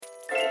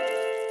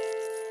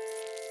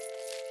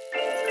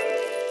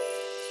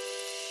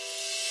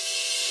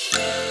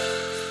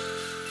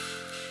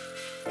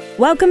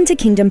Welcome to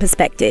Kingdom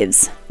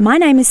Perspectives. My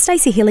name is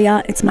Stacey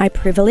Hillier. It's my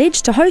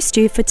privilege to host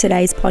you for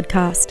today's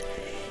podcast.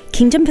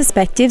 Kingdom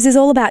Perspectives is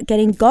all about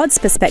getting God's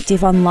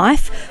perspective on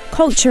life,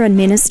 culture and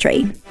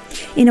ministry.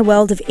 In a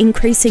world of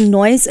increasing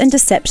noise and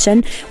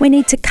deception, we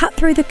need to cut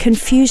through the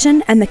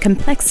confusion and the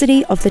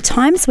complexity of the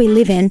times we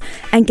live in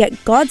and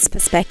get God's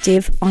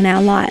perspective on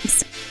our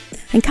lives.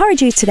 I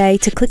encourage you today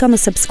to click on the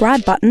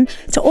subscribe button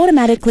to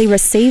automatically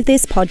receive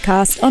this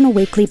podcast on a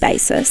weekly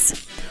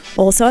basis.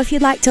 Also, if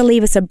you'd like to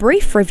leave us a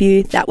brief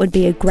review, that would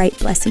be a great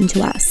blessing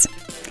to us.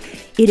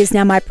 It is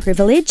now my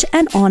privilege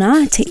and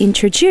honour to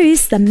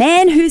introduce the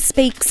man who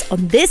speaks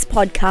on this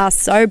podcast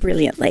so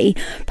brilliantly,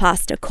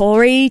 Pastor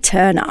Corey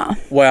Turner.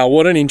 Wow,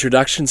 what an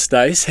introduction,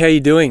 Stace. How are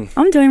you doing?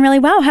 I'm doing really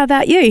well. How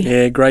about you?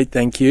 Yeah, great,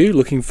 thank you.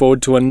 Looking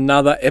forward to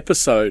another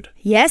episode.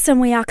 Yes, and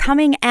we are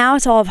coming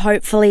out of,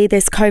 hopefully,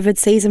 this COVID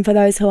season for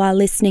those who are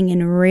listening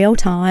in real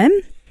time.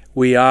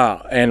 We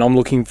are, and I'm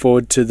looking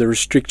forward to the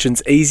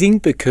restrictions easing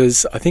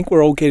because I think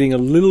we're all getting a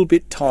little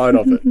bit tired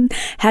of it.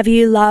 Have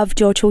you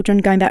loved your children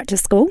going back to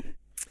school?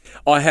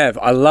 I have.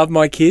 I love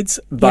my kids,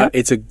 but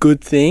It's a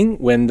good thing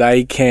when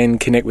they can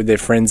connect with their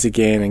friends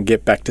again and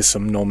get back to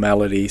some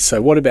normality.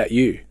 So what about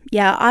you?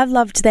 Yeah, I've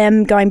loved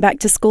them going back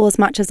to school as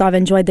much as I've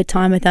enjoyed the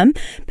time with them.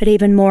 But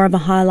even more of a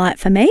highlight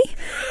for me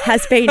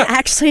has been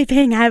actually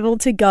being able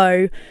to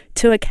go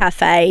to a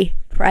cafe.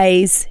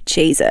 Praise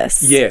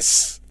Jesus.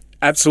 Yes.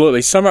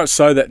 Absolutely. So much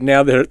so that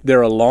now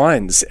there are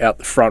lines out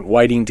the front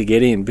waiting to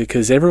get in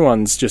because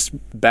everyone's just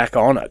back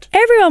on it.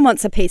 Everyone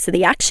wants a piece of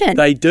the action.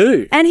 They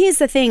do. And here's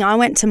the thing. I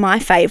went to my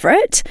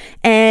favourite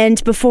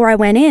and before I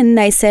went in,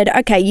 they said,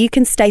 okay, you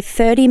can stay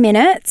 30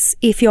 minutes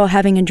if you're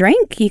having a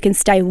drink. You can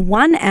stay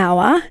 1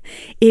 hour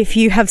if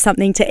you have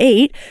something to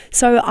eat.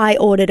 So I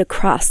ordered a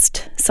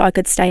crust so I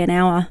could stay an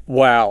hour.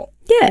 Wow.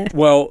 Yeah.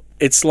 Well,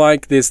 it's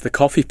like there's the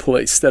coffee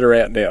police that are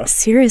out now.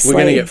 Seriously.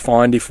 We're going to get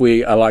fined if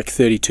we are like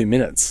 32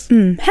 minutes.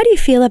 How do you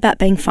feel about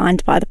being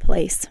fined by the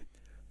police?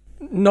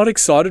 Not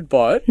excited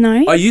by it.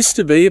 No? I used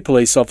to be a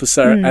police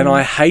officer and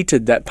I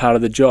hated that part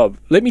of the job.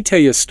 Let me tell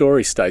you a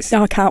story, Stacey.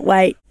 Oh, I can't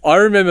wait. I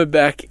remember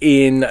back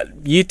in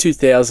year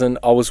 2000,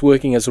 I was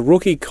working as a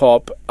rookie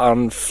cop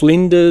on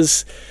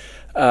Flinders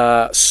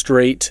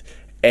Street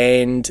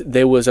and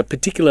there was a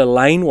particular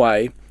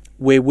laneway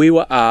where we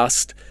were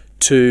asked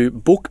to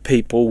book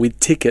people with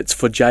tickets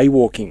for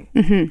jaywalking.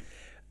 Mm-hmm.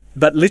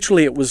 But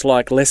literally it was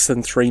like less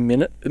than 3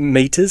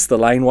 meters, the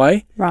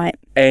laneway. Right.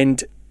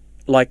 And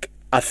like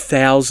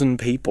 1,000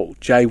 people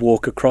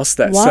jaywalk across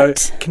that. What?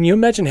 So can you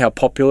imagine how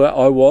popular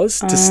I was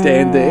to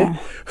stand there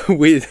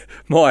with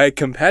my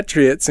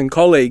compatriots and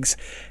colleagues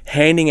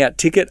handing out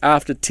ticket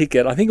after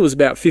ticket? I think it was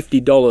about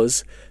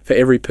 $50 for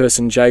every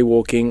person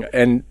jaywalking.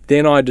 And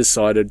then I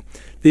decided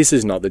this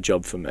is not the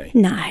job for me.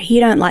 No, you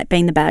don't like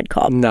being the bad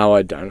cop. No,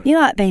 I don't. You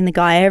like being the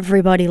guy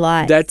everybody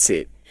likes. That's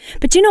it.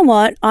 But do you know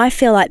what? I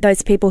feel like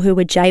those people who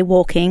were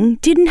jaywalking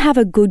didn't have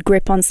a good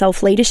grip on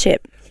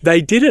self-leadership.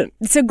 They didn't.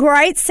 It's a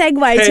great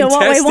segue to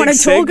what we want to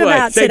talk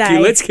about today. Thank you.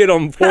 Let's get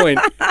on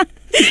point.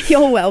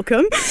 You're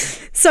welcome.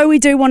 So we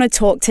do want to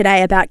talk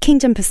today about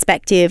Kingdom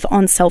Perspective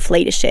on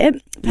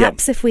self-leadership.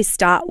 Perhaps if we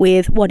start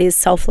with what is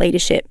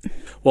self-leadership?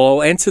 Well,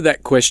 I'll answer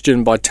that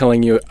question by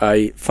telling you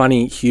a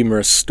funny,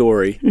 humorous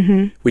story,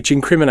 which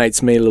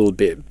incriminates me a little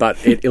bit,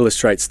 but it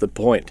illustrates the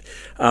point.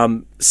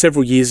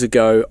 Several years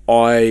ago,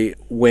 I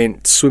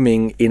went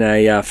swimming in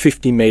a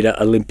 50-metre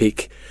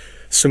Olympic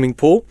swimming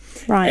pool,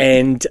 right?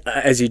 And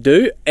as you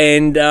do,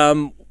 and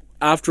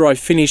after I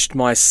finished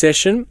my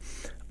session,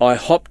 I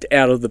hopped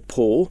out of the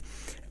pool,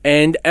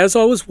 and as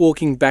I was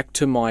walking back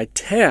to my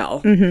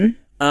towel,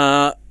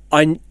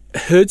 I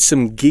heard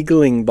some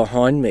giggling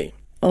behind me.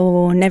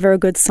 Oh, never a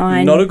good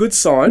sign. Not a good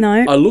sign. No.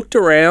 I looked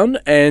around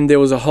and there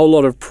was a whole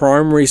lot of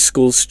primary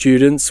school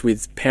students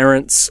with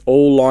parents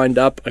all lined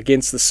up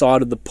against the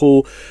side of the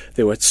pool.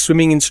 There were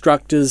swimming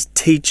instructors,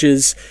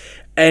 teachers,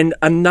 and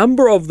a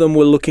number of them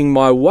were looking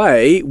my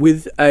way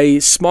with a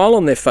smile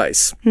on their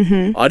face.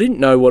 Mm-hmm. I didn't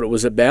know what it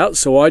was about,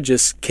 so I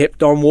just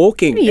kept on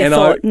walking. You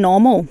thought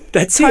normal.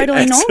 That's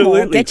totally it. Absolutely.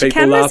 Normal. Get your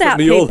people cameras laugh out, at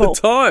me people. all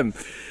the time.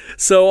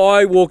 So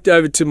I walked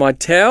over to my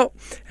towel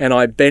and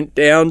I bent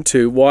down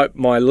to wipe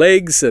my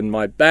legs and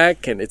my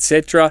back and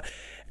etc.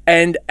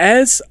 And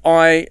as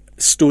I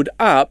stood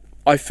up,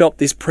 I felt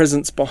this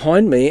presence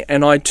behind me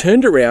and I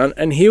turned around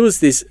and here was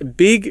this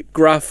big,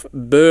 gruff,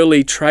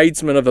 burly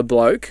tradesman of a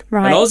bloke,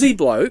 right. An Aussie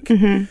bloke,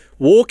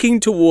 walking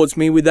towards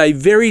me with a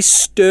very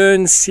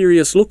stern,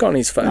 serious look on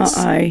his face.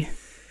 Uh-oh.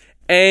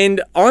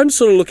 And I'm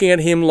sort of looking at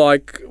him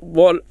like,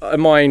 what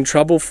am I in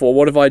trouble for?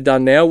 What have I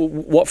done now?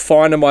 What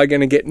fine am I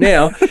going to get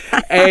now?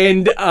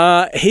 And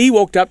he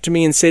walked up to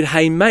me and said,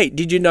 hey, mate,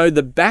 did you know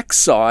the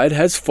backside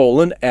has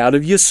fallen out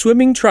of your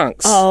swimming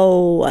trunks?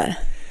 Oh,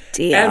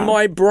 dear. And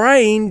my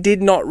brain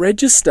did not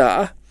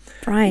register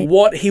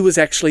what he was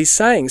actually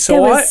saying. So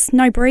there was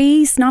no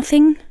breeze,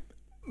 nothing?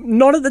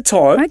 Not at the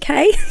time.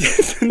 Okay.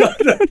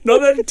 Not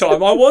at the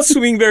time. I was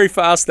swimming very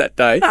fast that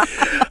day.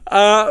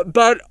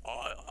 But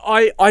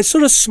I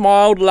sort of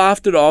smiled,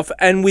 laughed it off,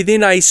 and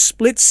within a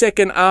split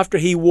second after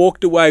he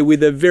walked away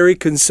with a very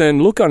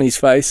concerned look on his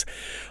face,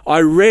 I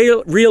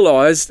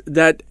realised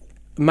that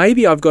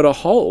maybe I've got a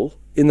hole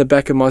in the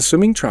back of my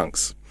swimming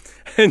trunks.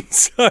 And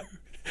so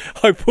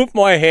I put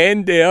my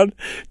hand down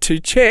to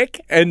check,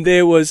 and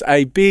there was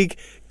a big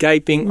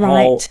gaping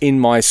hole in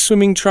my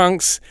swimming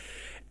trunks.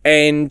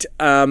 And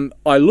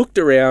I looked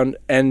around,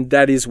 and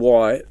that is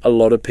why a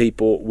lot of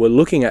people were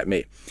looking at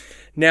me.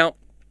 Now,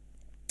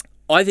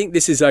 I think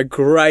this is a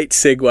great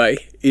segue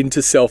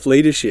into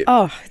self-leadership.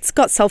 Oh, it's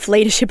got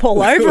self-leadership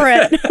all over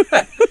it.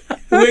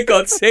 We've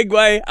got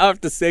segue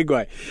after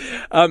segue.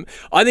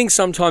 I think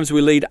sometimes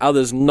we lead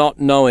others not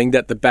knowing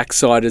that the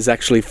backside has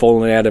actually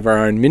fallen out of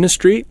our own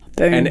ministry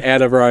and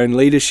out of our own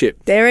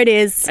leadership. There it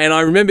is. And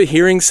I remember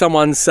hearing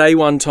someone say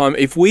one time,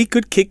 if we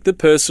could kick the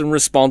person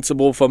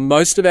responsible for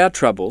most of our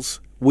troubles,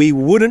 we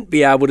wouldn't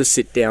be able to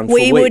sit down for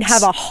weeks. We would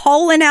have a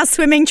hole in our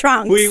swimming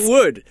trunks. We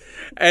would.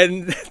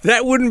 And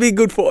that wouldn't be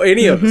good for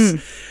any of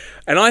us.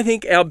 And I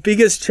think our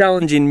biggest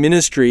challenge in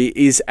ministry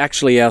is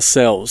actually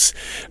ourselves.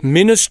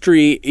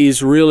 Ministry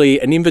is really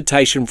an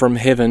invitation from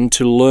heaven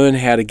to learn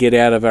how to get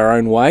out of our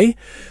own way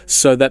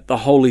so that the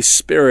Holy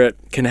Spirit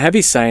can have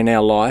his say in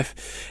our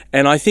life.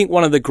 And I think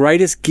one of the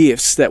greatest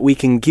gifts that we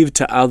can give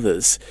to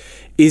others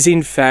is,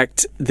 in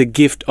fact, the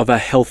gift of a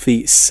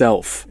healthy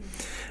self.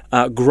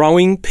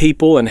 Growing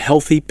people and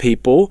healthy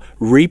people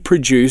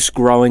reproduce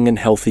growing and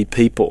healthy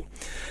people.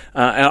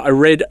 I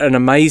read an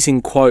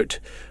amazing quote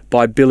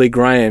by Billy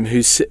Graham,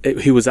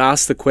 who was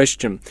asked the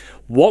question,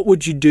 what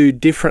would you do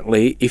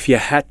differently if you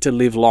had to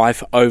live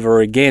life over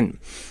again?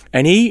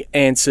 And he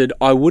answered,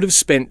 I would have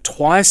spent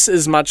twice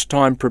as much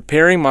time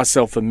preparing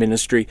myself for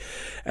ministry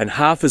and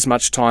half as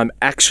much time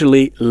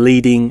actually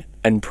leading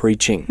and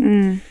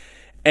preaching.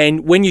 And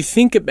when you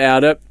think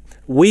about it,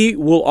 we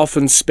will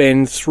often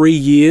spend 3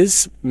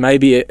 years,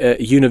 maybe a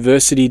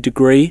university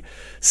degree,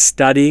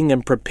 studying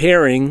and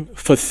preparing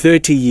for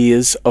 30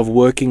 years of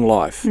working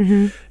life.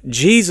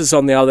 Jesus,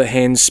 on the other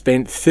hand,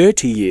 spent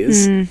 30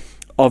 years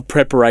of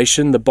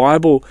preparation. The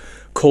Bible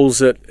calls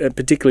it,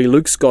 particularly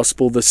Luke's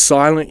Gospel, the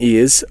silent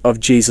years of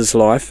Jesus'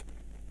 life,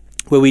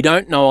 where we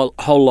don't know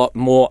a whole lot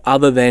more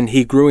other than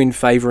he grew in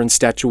favour and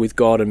stature with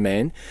God and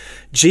man.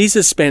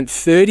 Jesus spent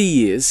 30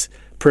 years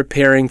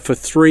preparing for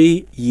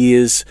 3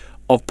 years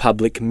of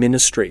public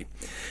ministry.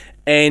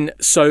 And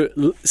so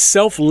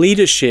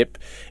self-leadership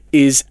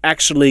is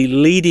actually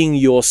leading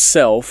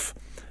yourself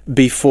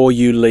before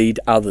you lead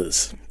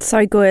others.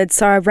 So good.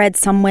 So I read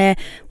somewhere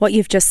what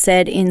you've just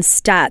said in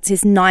stats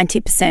is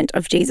 90%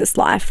 of Jesus'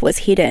 life was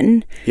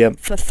hidden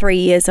for 3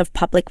 years of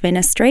public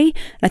ministry.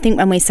 I think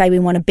when we say we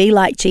want to be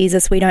like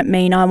Jesus, we don't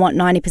mean I want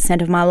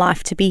 90% of my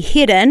life to be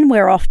hidden.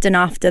 We're often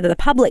after the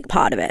public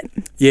part of it.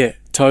 Yeah,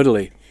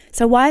 totally.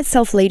 So why is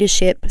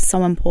self-leadership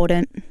so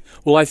important?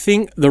 Well, I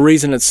think the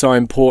reason it's so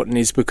important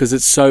is because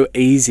it's so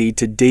easy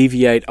to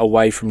deviate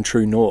away from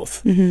true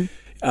north.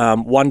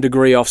 1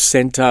 degree off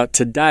centre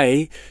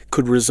today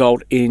could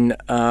result in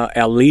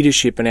our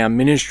leadership and our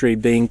ministry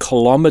being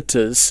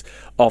kilometres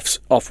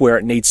off where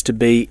it needs to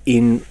be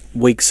in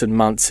weeks and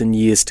months and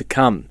years to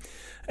come.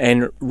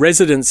 And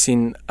residents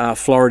in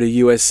Florida,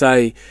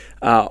 USA,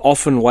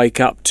 often wake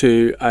up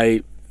to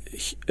a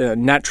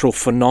natural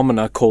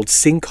phenomena called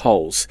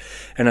sinkholes.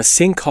 And a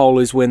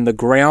sinkhole is when the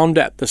ground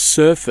at the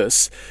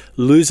surface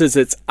loses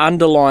its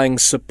underlying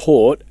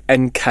support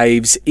and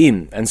caves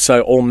in. And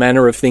so all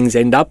manner of things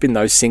end up in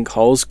those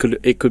sinkholes.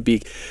 It could be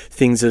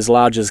things as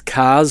large as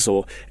cars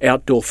or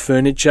outdoor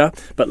furniture,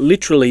 but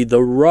literally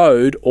the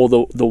road or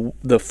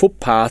the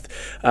footpath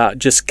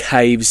just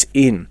caves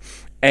in.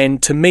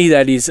 And to me,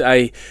 that is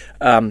a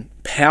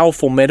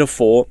powerful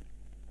metaphor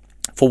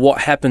for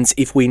what happens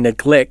if we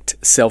neglect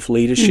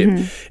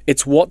self-leadership.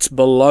 It's what's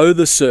below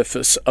the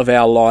surface of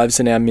our lives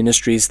and our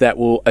ministries that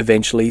will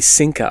eventually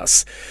sink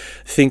us.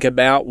 Think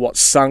about what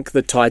sunk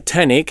the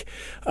Titanic,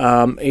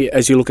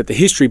 as you look at the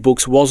history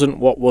books, wasn't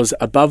what was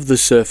above the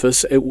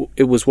surface,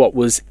 it was what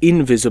was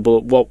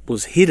invisible, what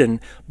was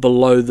hidden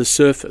below the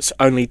surface.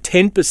 Only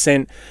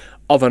 10%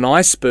 of an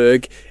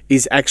iceberg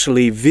is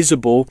actually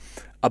visible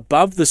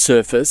above the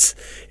surface.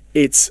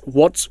 It's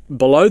what's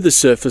below the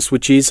surface,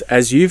 which is,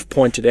 as you've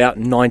pointed out,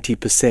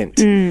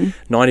 90%.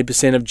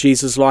 90% of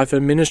Jesus' life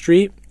and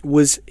ministry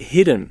was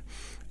hidden.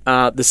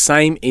 The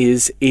same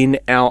is in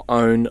our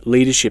own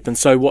leadership. And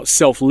so what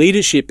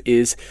self-leadership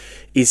is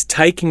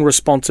taking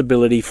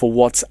responsibility for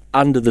what's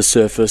under the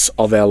surface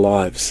of our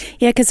lives.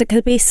 Yeah, because it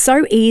could be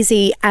so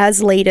easy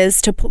as leaders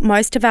to put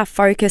most of our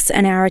focus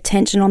and our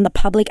attention on the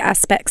public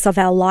aspects of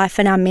our life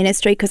and our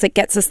ministry because it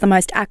gets us the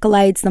most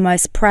accolades, the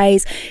most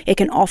praise. It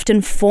can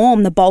often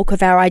form the bulk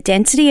of our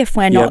identity if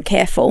we're not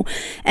careful.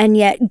 And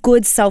yet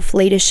good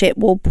self-leadership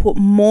will put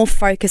more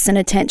focus and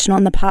attention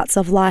on the parts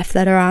of life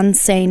that are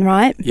unseen,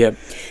 right? Yep.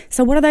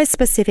 So what are those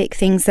specific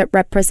things that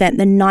represent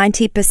the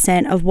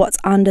 90% of what's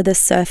under the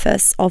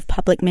surface of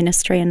public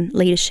ministry and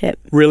leadership?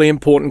 Really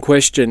important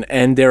question,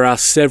 and there are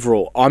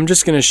several. I'm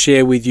just going to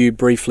share with you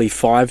briefly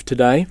 5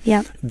 today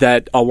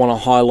that I want to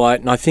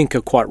highlight and I think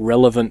are quite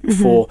relevant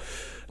for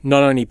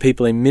not only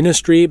people in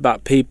ministry,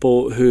 but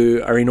people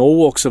who are in all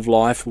walks of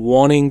life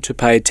wanting to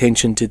pay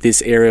attention to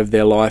this area of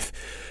their life.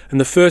 And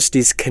the first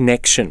is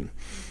connection.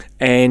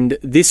 And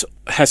this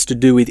has to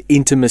do with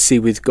intimacy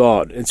with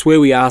God. It's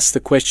where we ask the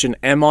question,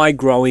 am I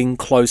growing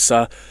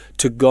closer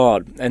to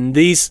God? And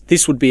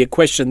this would be a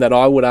question that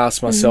I would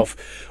ask myself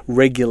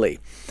regularly.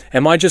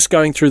 Am I just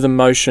going through the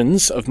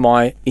motions of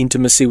my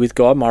intimacy with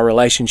God, my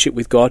relationship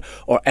with God,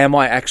 or am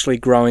I actually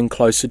growing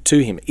closer to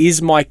Him?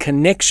 Is my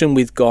connection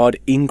with God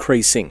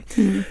increasing?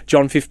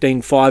 John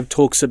 15:5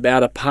 talks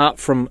about apart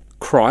from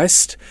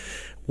Christ,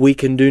 we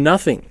can do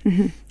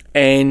nothing.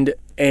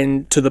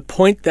 And to the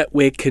point that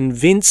we're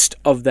convinced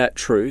of that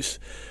truth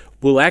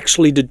will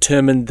actually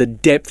determine the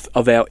depth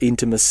of our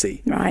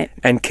intimacy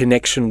and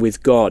connection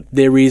with God.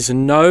 There is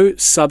no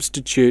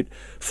substitute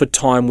for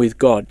time with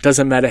God.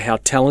 Doesn't matter how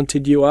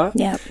talented you are.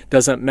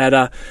 Doesn't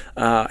matter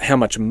how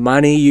much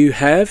money you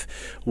have,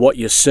 what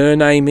your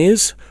surname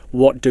is,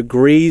 what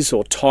degrees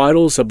or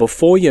titles are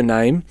before your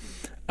name.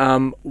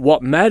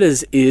 What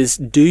matters is,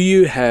 do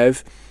you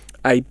have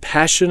a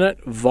passionate,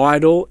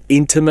 vital,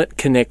 intimate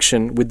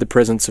connection with the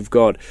presence of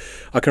God?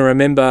 I can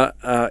remember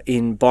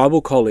in Bible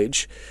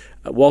college,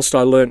 whilst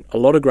I learnt a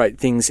lot of great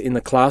things in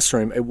the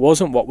classroom, it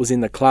wasn't what was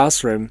in the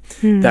classroom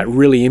that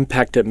really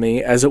impacted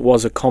me as it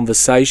was a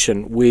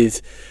conversation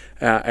with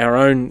our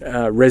own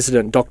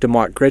resident, Dr.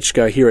 Mike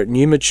Gretschko, here at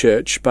Numa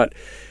Church. But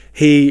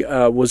he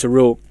was a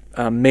real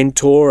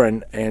mentor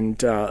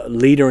and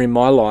leader in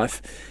my life.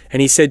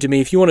 And he said to me,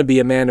 if you want to be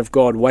a man of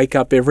God, wake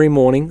up every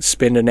morning,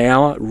 spend an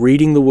hour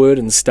reading the Word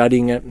and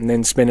studying it, and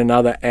then spend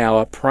another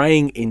hour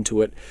praying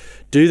into it.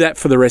 Do that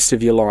for the rest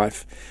of your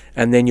life,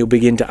 and then you'll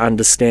begin to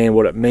understand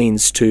what it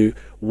means to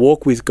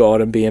walk with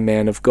God and be a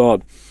man of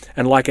God.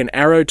 And like an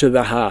arrow to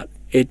the heart,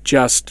 it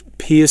just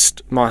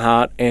pierced my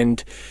heart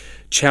and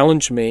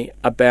challenged me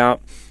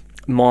about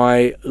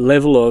my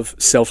level of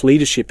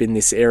self-leadership in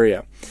this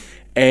area.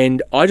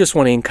 And I just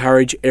want to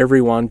encourage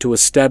everyone to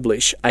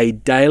establish a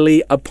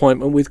daily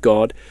appointment with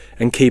God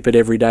and keep it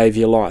every day of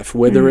your life,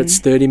 whether it's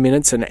 30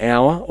 minutes, an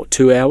hour, or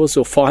 2 hours,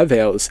 or 5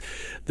 hours.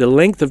 The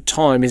length of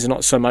time is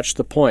not so much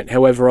the point.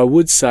 However, I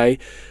would say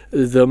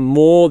the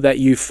more that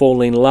you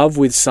fall in love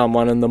with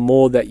someone and the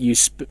more that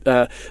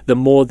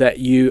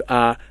you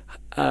are,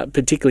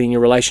 particularly in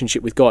your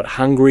relationship with God,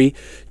 hungry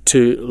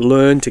to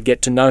learn, to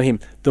get to know Him,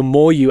 the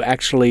more you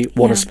actually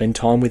want to spend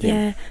time with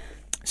Him.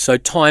 So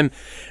time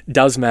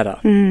does matter.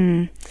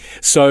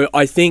 So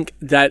I think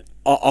that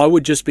I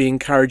would just be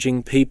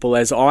encouraging people,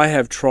 as I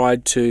have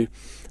tried to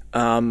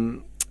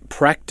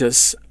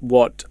practice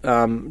what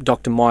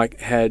Dr. Mike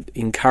had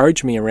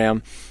encouraged me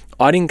around,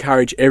 I'd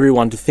encourage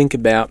everyone to think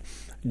about,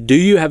 do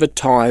you have a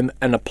time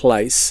and a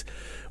place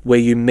where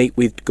you meet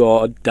with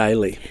God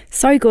daily?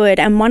 So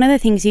good. And one of the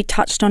things you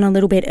touched on a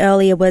little bit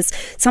earlier was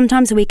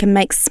sometimes we can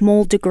make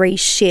small degree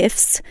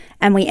shifts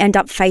and we end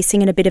up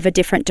facing in a bit of a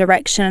different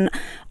direction.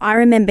 I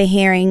remember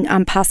hearing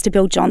Pastor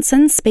Bill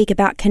Johnson speak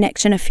about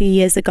connection a few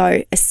years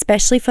ago,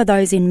 especially for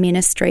those in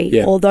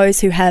ministry or those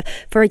who have,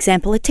 for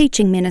example, a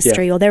teaching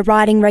ministry or they're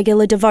writing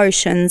regular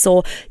devotions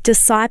or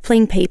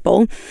discipling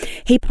people.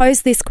 He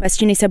posed this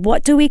question. He said,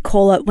 what do we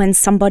call it when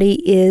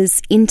somebody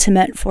is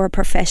intimate for a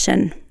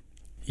profession?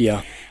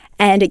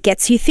 And it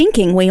gets you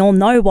thinking. We all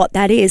know what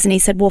that is. And he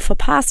said, well, for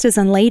pastors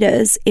and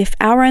leaders, if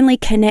our only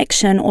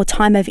connection or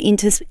time of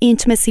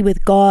intimacy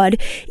with God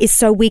is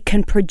so we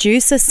can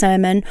produce a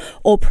sermon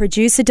or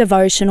produce a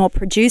devotion or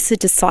produce a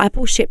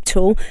discipleship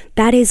tool,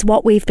 that is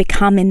what we've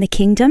become in the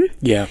kingdom.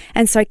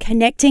 And so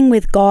connecting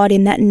with God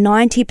in that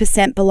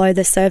 90% below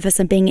the surface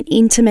and being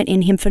intimate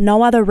in Him for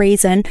no other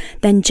reason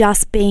than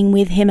just being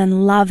with Him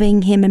and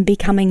loving Him and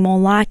becoming more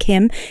like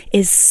Him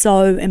is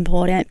so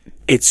important.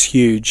 It's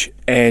huge,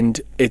 and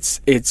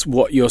it's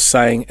what you're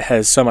saying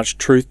has so much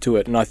truth to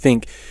it. And I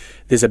think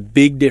there's a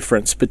big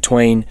difference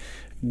between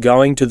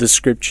going to the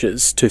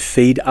Scriptures to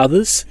feed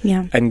others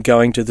and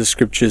going to the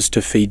Scriptures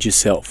to feed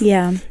yourself.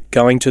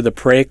 Going to the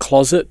prayer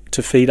closet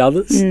to feed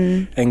others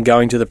and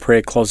going to the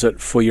prayer closet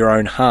for your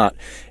own heart.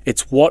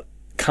 It's what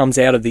comes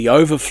out of the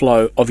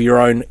overflow of your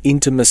own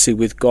intimacy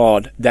with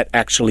God that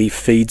actually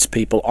feeds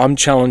people. I'm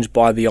challenged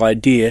by the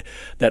idea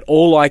that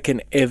all I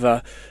can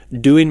ever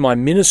do in my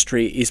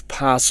ministry is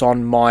pass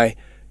on my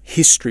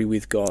history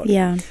with God.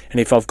 And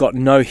if I've got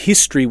no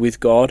history with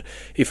God,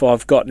 if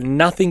I've got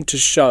nothing to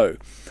show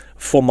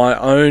for my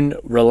own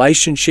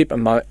relationship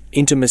and my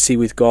intimacy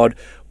with God,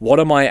 what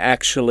am I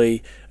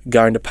actually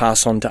going to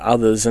pass on to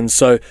others? And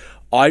so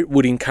I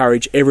would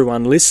encourage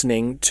everyone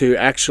listening to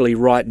actually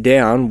write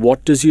down,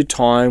 what does your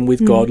time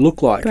with God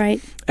look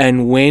like?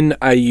 And when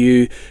are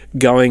you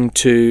going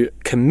to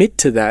commit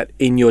to that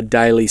in your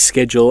daily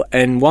schedule?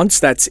 And once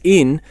that's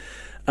in,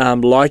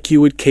 like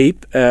you would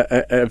keep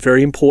a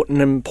very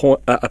important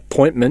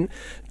appointment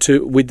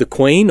with the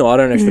Queen, or I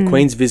don't know if the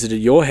Queen's visited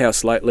your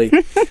house lately,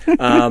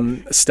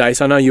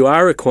 Stace. I know you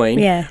are a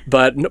queen,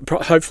 but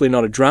hopefully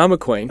not a drama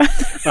queen.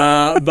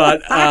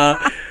 But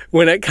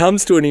when it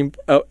comes to an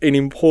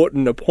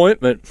important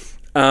appointment,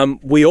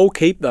 we all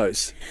keep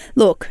those.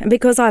 Look,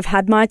 because I've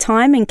had my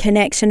time in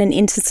connection and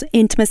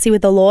intimacy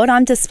with the Lord,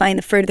 I'm displaying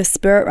the fruit of the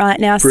Spirit right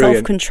now, Brilliant.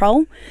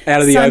 Self-control.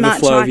 Out of the so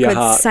overflow much of your I could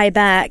heart. say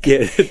back.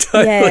 Yeah,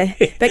 totally.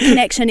 Yeah, but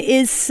connection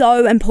is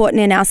so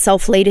important in our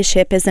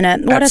self-leadership, isn't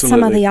it? What are some of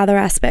Absolutely. the other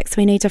aspects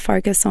we need to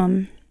focus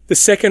on? The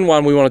second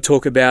one we want to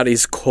talk about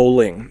is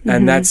calling,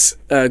 and that's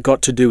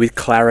got to do with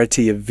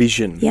clarity of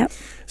vision. Yep.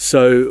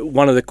 So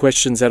one of the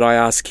questions that I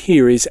ask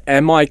here is,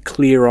 am I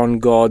clear on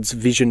God's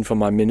vision for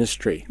my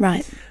ministry?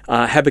 Right.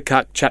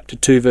 Habakkuk chapter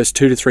 2, verse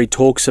 2-3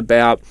 talks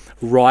about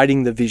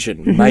writing the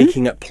vision,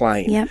 making it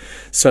plain, Yep.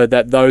 so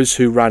that those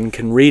who run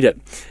can read it.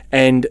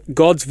 And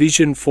God's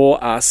vision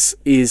for us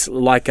is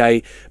like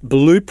a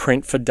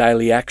blueprint for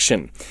daily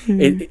action.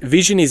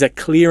 Vision is a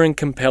clear and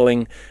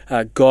compelling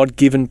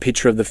God-given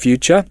picture of the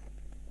future.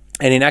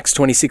 And in Acts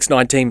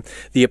 26:19,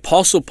 the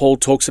Apostle Paul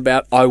talks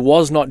about, I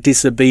was not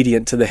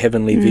disobedient to the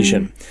heavenly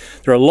vision.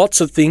 There are lots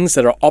of things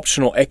that are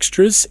optional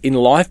extras in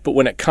life, but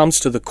when it comes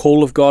to the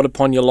call of God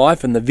upon your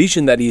life and the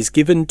vision that He has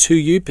given to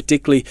you,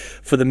 particularly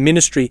for the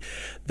ministry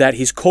that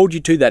He's called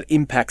you to that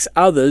impacts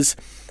others,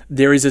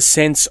 there is a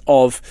sense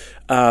of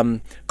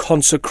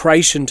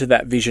consecration to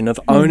that vision, of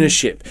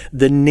ownership,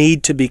 the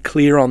need to be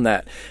clear on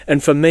that.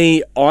 And for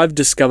me, I've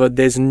discovered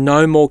there's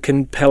no more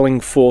compelling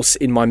force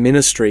in my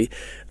ministry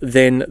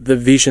than the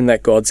vision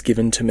that God's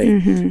given to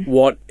me.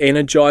 What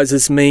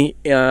energizes me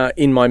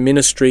in my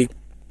ministry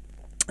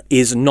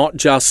is not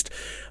just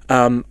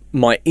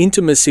my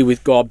intimacy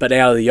with God, but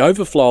out of the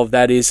overflow of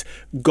that is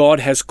God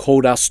has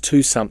called us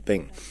to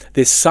something.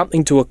 There's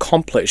something to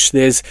accomplish.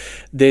 There's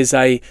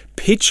a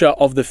picture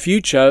of the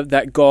future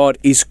that God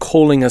is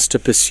calling us to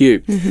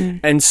pursue.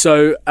 And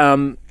so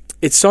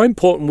it's so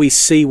important we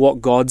see what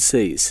God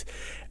sees.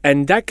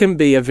 And that can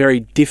be a very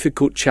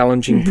difficult,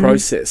 challenging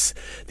process.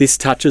 This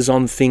touches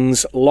on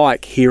things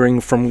like hearing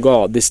from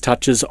God. This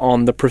touches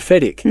on the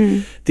prophetic.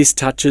 This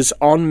touches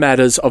on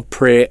matters of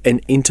prayer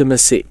and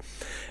intimacy.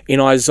 In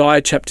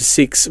Isaiah chapter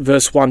 6,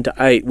 verse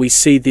 1-8, we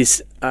see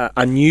this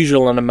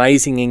unusual and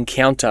amazing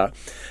encounter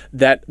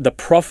that the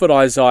prophet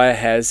Isaiah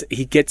has.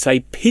 He gets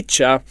a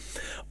picture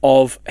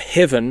of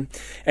heaven,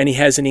 and he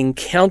has an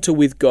encounter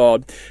with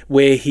God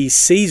where he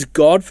sees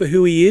God for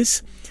who He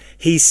is,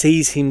 he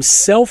sees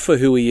himself for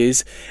who he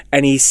is,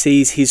 and he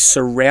sees his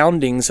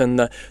surroundings and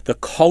the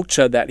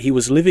culture that he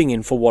was living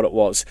in for what it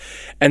was.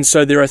 And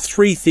so there are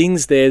three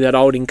things there that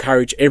I would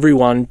encourage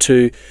everyone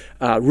to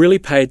really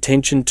pay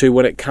attention to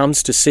when it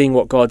comes to seeing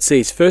what God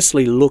sees.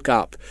 Firstly, look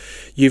up.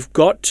 You've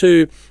got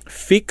to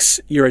fix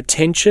your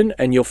attention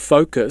and your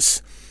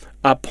focus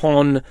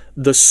upon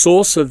the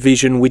source of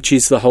vision, which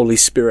is the Holy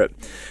Spirit.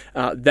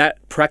 That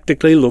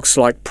practically looks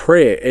like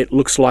prayer. It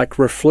looks like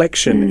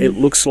reflection. It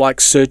looks like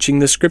searching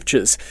the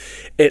scriptures.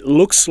 It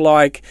looks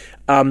like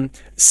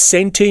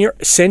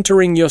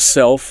centering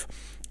yourself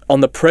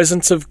on the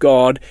presence of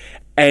God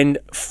and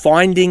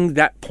finding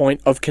that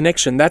point of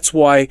connection. That's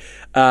why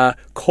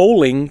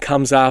calling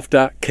comes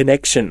after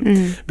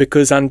connection,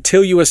 because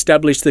until you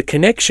establish the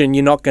connection,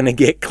 you're not going to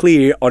get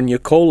clear on your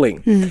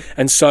calling.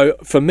 And so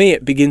for me,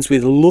 it begins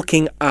with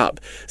looking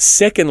up.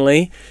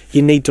 Secondly,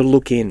 you need to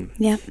look in.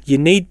 Yeah. You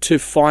need to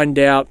find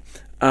out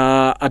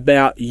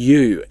about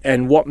you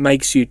and what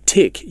makes you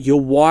tick,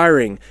 your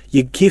wiring,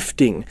 your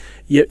gifting,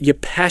 your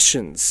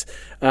passions,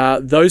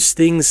 those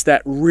things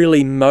that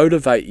really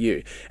motivate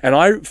you. And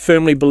I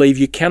firmly believe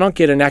you cannot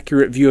get an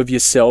accurate view of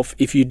yourself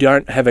if you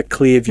don't have a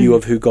clear view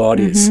of who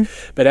God is.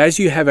 But as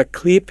you have a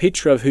clear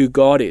picture of who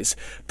God is,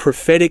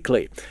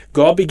 prophetically,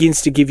 God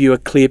begins to give you a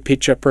clear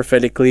picture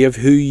prophetically of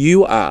who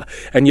you are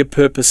and your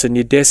purpose and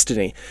your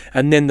destiny.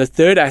 And then the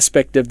third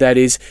aspect of that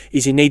is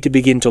you need to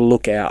begin to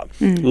look out.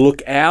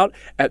 Look out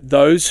at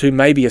those who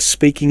maybe are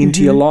speaking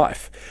into your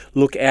life.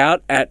 Look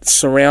out at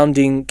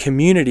surrounding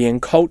community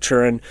and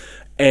culture and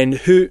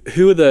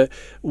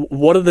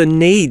what are the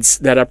needs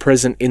that are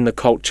present in the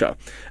culture.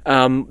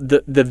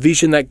 The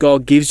vision that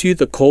God gives you,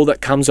 the call that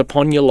comes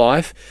upon your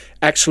life,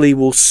 actually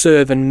will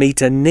serve and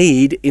meet a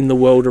need in the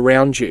world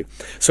around you.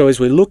 So as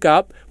we look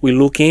up, we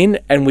look in,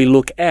 and we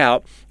look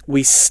out,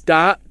 we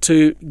start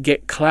to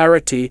get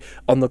clarity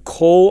on the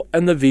call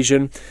and the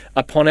vision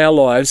upon our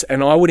lives.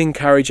 And I would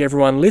encourage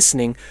everyone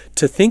listening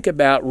to think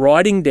about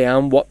writing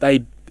down what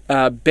they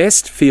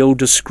best feel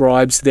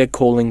describes their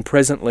calling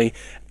presently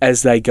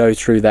as they go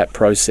through that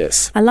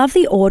process. I love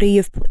the order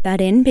you've put that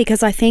in,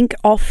 because I think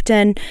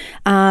often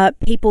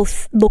people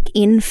look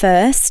in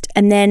first,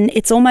 and then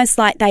it's almost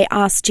like they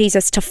ask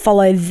Jesus to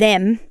follow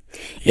them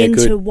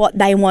into what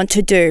they want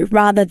to do,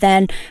 rather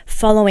than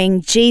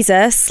following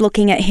Jesus,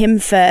 looking at him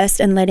first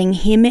and letting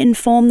him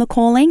inform the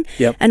calling.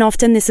 And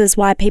often this is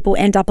why people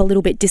end up a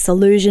little bit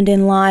disillusioned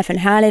in life, and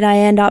how did I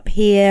end up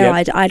here?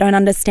 I don't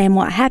understand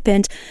what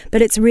happened.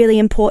 But it's really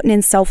important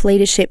in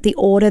self-leadership, the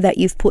order that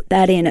you've put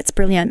that in. It's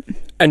brilliant.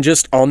 And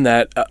just on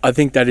that, I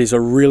think that is a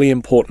really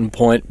important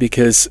point,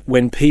 because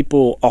when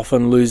people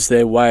often lose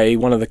their way,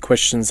 one of the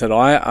questions that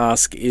I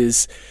ask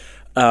is,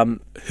 who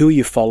are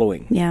you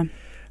following? Yeah.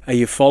 Are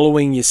you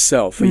following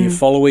yourself? Are you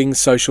following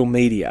social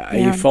media? Are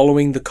you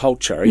following the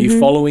culture? Are you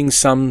following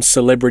some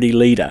celebrity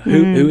leader?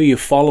 Who are you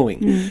following?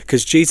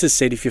 Because Jesus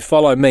said, if you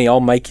follow me, I'll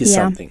make you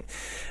something.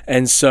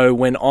 And so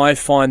when I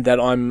find that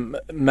I'm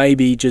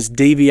maybe just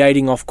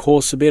deviating off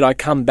course a bit, I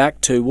come back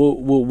to,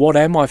 well, what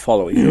am I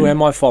following? Who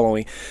am I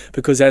following?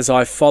 Because as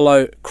I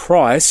follow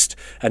Christ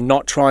and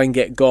not try and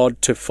get God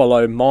to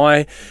follow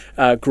my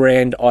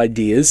grand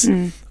ideas,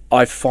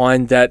 I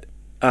find that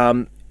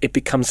it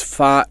becomes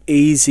far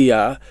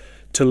easier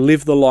to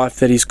live the life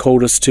that He's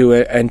called us to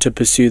and to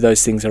pursue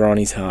those things that are on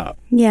His heart.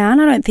 Yeah,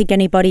 and I don't think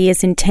anybody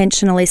is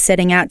intentionally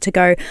setting out to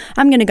go,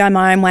 I'm going to go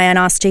my own way and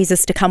ask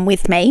Jesus to come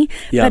with me.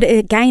 Yeah. But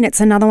again, it's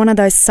another one of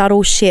those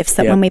subtle shifts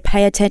that when we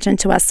pay attention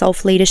to our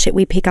self-leadership,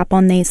 we pick up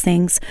on these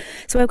things.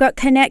 So we've got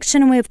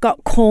connection and we've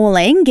got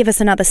calling. Give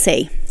us another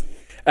C.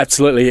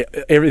 Absolutely.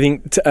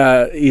 Everything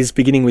is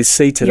beginning with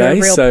C today.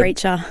 You're a real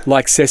preacher.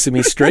 Like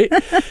Sesame Street,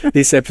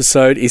 this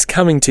episode is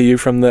coming to you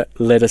from the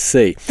letter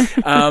C.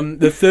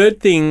 The third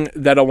thing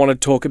that I want to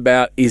talk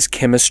about is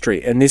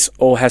chemistry, and this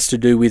all has to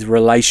do with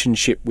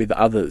relationship with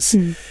others.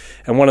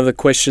 And one of the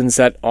questions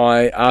that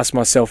I ask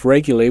myself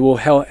regularly, well,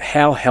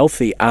 how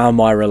healthy are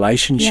my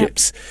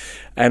relationships?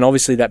 And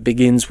obviously that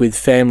begins with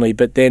family,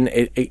 but then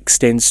it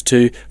extends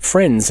to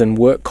friends and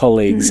work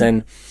colleagues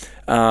and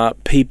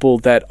people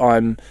that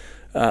I'm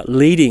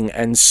leading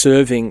and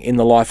serving in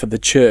the life of the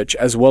church,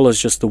 as well as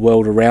just the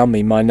world around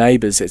me, my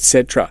neighbours,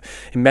 etc.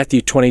 In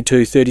Matthew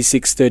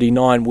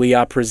 22:36-39, we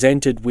are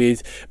presented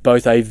with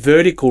both a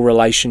vertical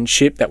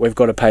relationship that we've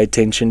got to pay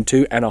attention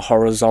to and a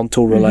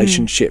horizontal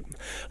relationship.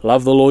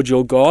 Love the Lord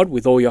your God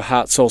with all your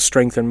heart, soul,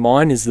 strength and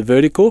mind is the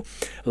vertical.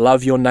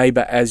 Love your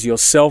neighbour as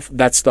yourself,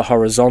 that's the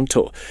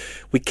horizontal.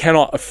 We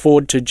cannot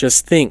afford to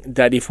just think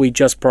that if we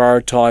just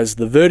prioritise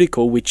the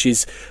vertical, which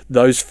is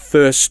those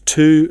first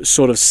two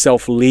sort of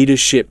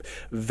self-leadership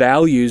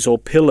values or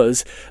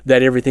pillars,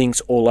 that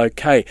everything's all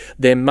okay.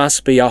 There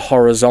must be a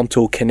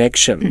horizontal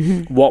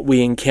connection. What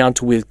we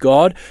encounter with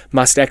God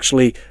must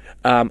actually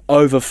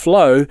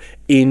overflow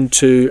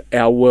into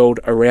our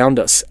world around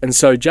us. And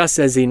so just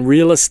as in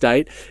real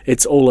estate,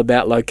 it's all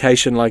about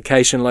location,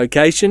 location,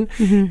 location,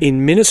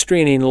 in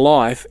ministry and in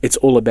life, it's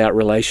all about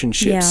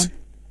relationships.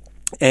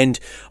 And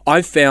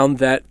I've found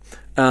that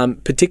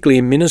particularly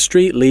in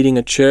ministry, leading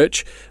a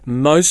church,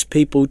 most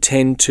people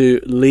tend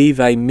to leave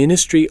a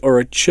ministry or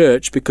a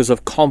church because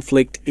of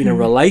conflict in a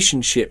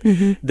relationship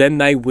than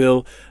they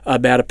will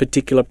about a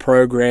particular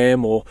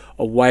program or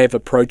a way of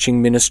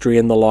approaching ministry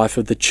in the life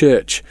of the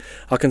church.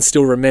 I can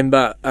still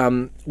remember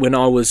when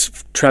I was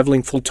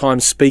travelling full-time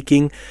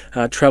speaking,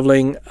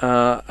 travelling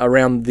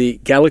around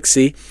the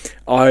galaxy,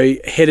 I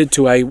headed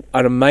to an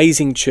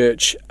amazing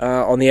church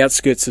on the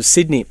outskirts of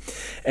Sydney,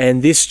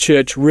 and this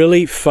church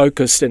really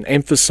focused and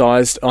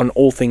emphasised on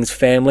all things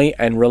family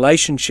and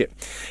relationship.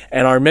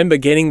 And I remember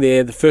getting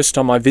there, the first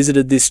time I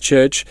visited this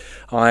church,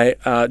 I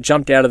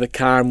jumped out of the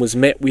car and was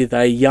met with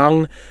a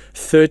young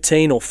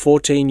 13 or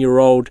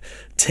 14-year-old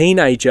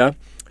teenager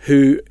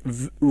who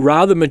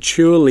rather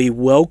maturely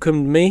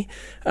welcomed me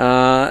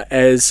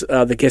as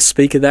the guest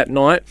speaker that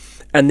night.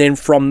 And then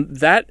from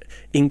that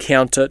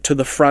encounter to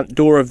the front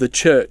door of the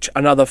church,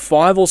 another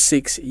 5 or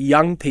 6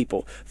 young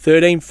people,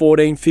 13,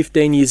 14,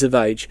 15 years of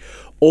age,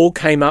 all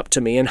came up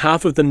to me, and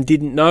half of them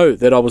didn't know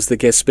that I was the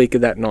guest speaker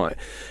that night.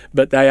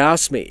 But they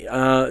asked me,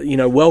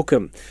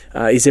 welcome.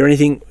 Is there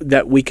anything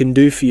that we can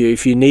do for you?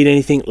 If you need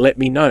anything, let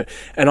me know.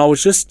 And I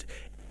was just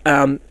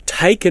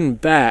taken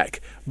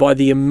back by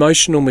the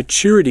emotional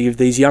maturity of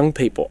these young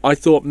people. I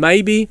thought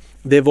maybe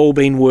they've all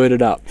been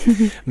worded up.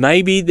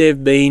 Maybe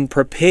they've been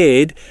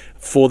prepared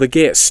for the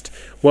guest.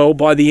 Well,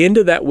 by the end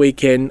of that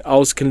weekend, I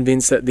was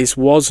convinced that this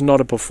was not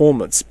a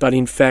performance, but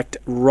in fact,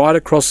 right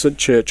across the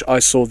church, I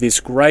saw this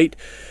great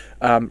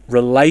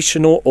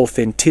relational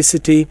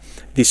authenticity,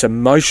 this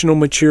emotional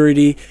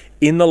maturity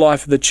in the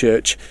life of the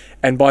church.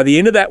 And by the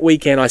end of that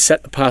weekend, I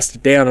sat the pastor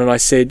down and I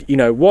said,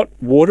 what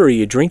water are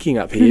you drinking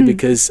up here?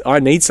 Because I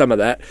need some of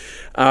that.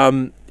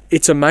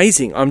 It's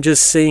amazing. I'm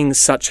just seeing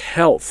such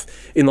health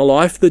in the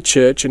life of the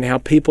church and how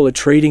people are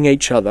treating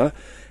each other.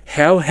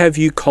 How have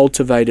you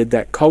cultivated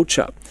that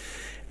culture?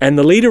 And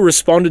the leader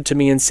responded to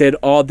me and said,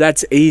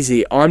 that's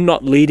easy. I'm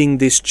not leading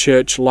this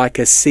church like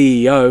a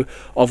CEO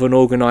of an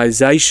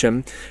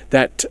organization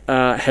that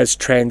has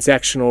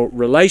transactional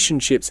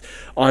relationships.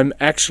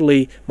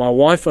 My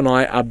wife and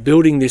I are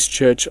building this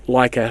church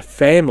like a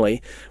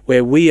family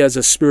where we as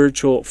a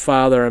spiritual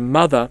father and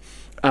mother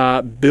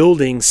are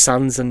building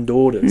sons and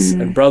daughters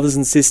and brothers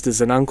and sisters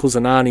and uncles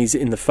and aunties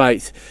in the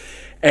faith.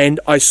 And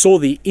I saw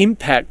the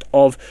impact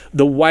of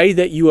the way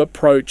that you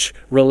approach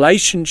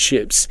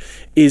relationships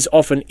is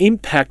often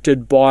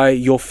impacted by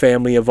your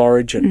family of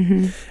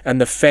origin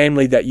and the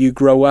family that you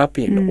grow up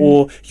in,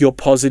 or your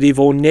positive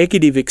or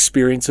negative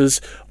experiences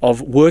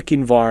of work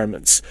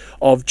environments,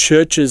 of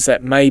churches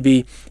that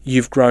maybe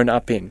you've grown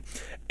up in.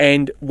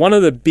 And one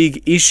of the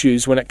big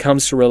issues when it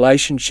comes to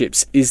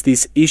relationships is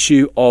this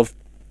issue of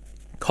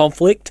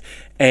conflict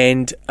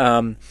and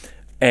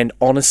and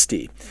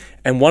honesty.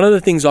 And one of the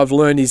things I've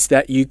learned is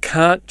that you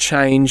can't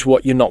change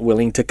what you're not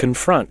willing to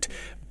confront.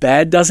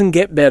 Bad doesn't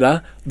get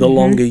better the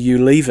longer you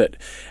leave it.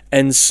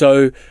 And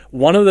so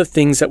one of the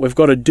things that we've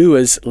got to do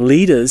as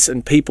leaders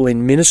and people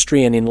in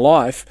ministry and in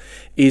life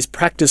is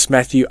practice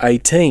Matthew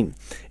 18,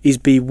 is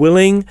be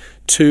willing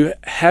to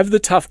have the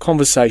tough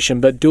conversation,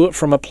 but do it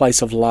from a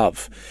place of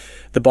love.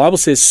 The Bible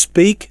says,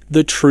 speak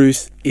the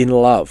truth in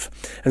love.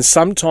 And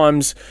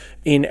sometimes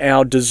in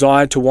our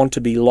desire to want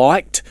to be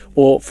liked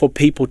or for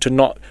people to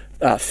not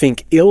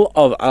think ill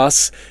of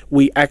us,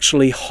 we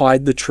actually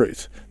hide the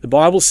truth. The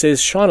Bible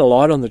says shine a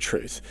light on the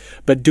truth,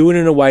 but do it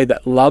in a way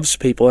that loves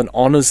people and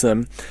honors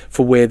them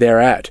for where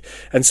they're at.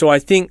 And so I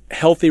think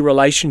healthy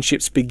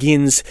relationships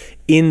begins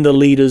in the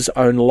leader's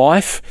own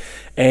life.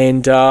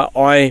 And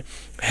I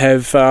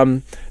have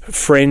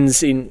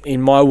friends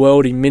in my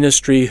world, in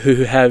ministry,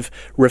 who have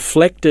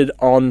reflected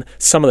on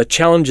some of the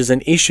challenges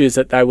and issues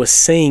that they were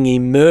seeing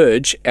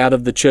emerge out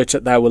of the church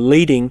that they were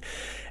leading.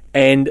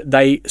 And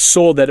they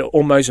saw that it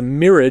almost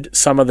mirrored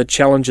some of the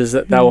challenges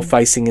that they were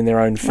facing in their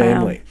own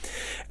family. Wow.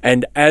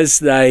 And as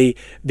they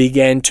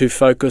began to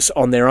focus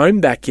on their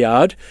own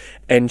backyard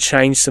and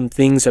change some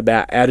things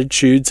about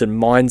attitudes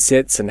and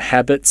mindsets and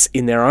habits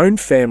in their own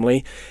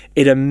family,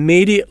 it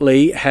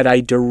immediately had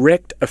a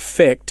direct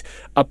effect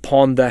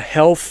upon the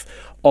health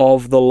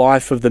of the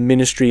life of the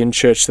ministry and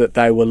church that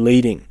they were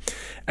leading.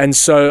 And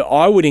so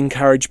I would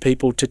encourage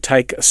people to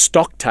take a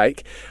stock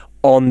take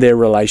on their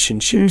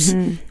relationships.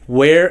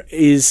 Where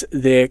is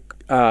their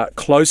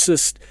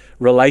closest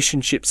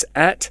relationships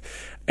at?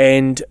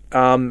 And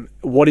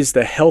what is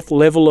the health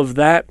level of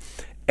that?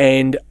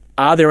 And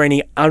are there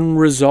any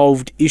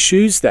unresolved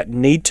issues that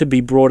need to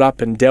be brought up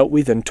and dealt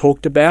with and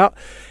talked about?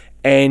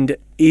 And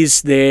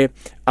is there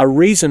a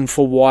reason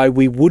for why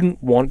we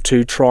wouldn't want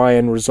to try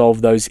and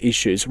resolve those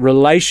issues?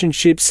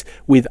 Relationships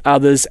with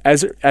others,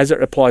 as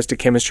it applies to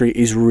chemistry,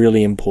 is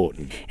really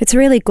important. It's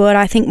really good.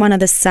 I think one of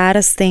the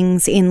saddest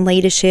things in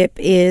leadership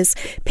is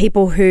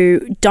people who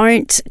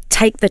don't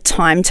take the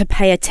time to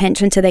pay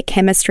attention to their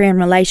chemistry and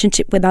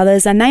relationship with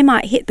others, and they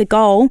might hit the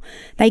goal.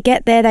 They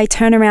get there, they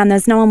turn around,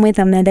 there's no one with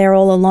them, they're there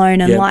all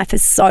alone, and life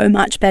is so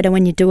much better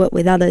when you do it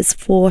with others,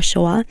 for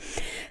sure.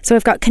 So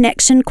we've got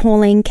connection,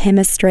 calling,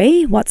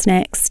 chemistry. What's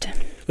next?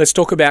 Let's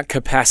talk about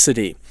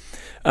capacity.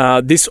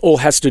 This all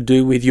has to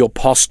do with your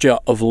posture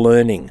of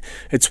learning.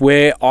 It's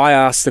where I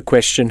ask the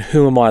question,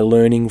 who am I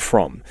learning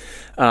from?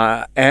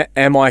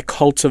 Am I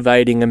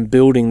cultivating and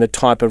building the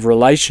type of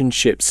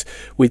relationships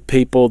with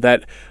people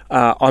that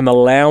I'm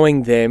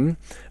allowing them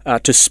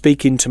to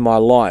speak into my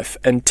life?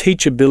 And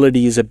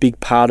teachability is a big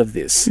part of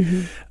this.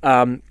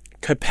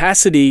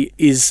 Capacity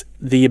is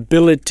the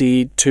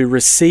ability to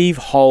receive,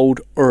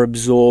 hold, or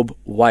absorb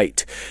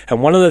weight.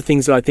 And one of the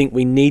things that I think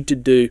we need to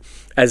do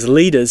as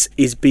leaders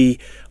is be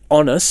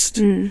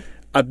honest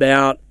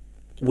about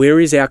where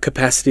is our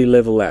capacity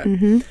level at.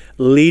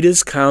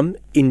 Leaders come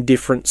in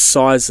different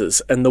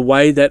sizes. And the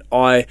way that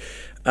I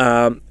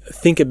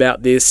think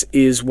about this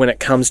is when it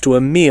comes to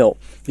a meal.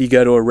 You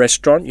go to a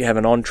restaurant, you have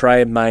an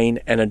entree, a main,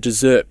 and a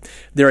dessert.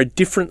 There are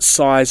different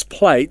size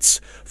plates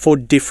for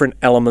different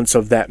elements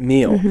of that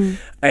meal.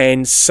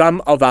 And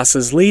some of us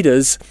as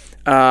leaders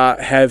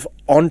have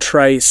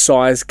entree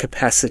size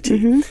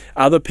capacity.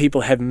 Other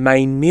people have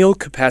main meal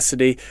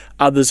capacity.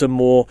 Others are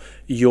more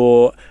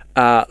your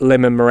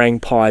lemon meringue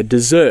pie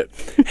dessert.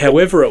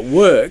 However it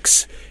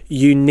works,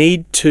 you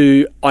need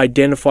to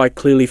identify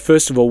clearly,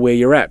 first of all, where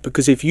you're at.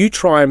 Because if you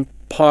try and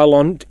pile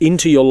on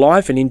into your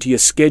life and into your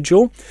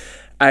schedule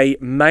a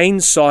main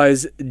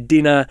size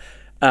dinner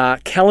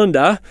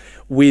calendar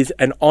with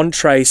an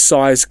entree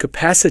size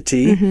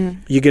capacity,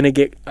 you're going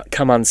to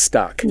come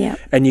unstuck.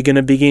 And you're going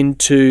to begin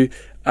to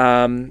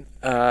burn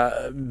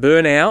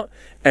out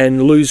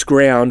and lose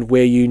ground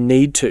where you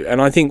need to.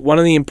 And I think one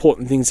of the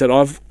important things that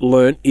I've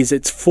learned is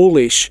it's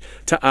foolish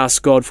to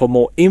ask God for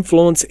more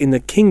influence in the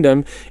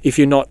kingdom if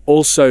you're not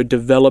also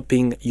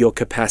developing your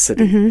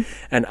capacity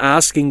and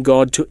asking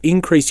God to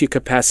increase your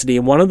capacity.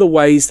 And one of the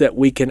ways that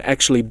we can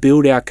actually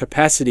build our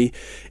capacity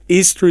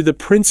is through the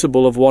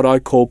principle of what I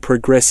call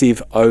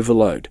progressive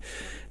overload.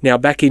 Now,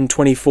 back in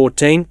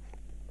 2014,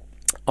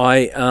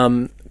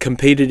 I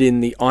competed in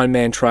the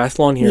Ironman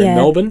triathlon here in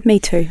Melbourne. Me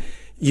too.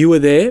 You were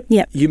there.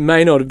 Yep. You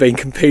may not have been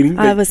competing.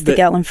 I was the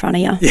girl in front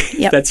of you.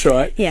 Yep. That's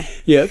right. Yeah.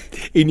 Yep.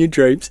 In your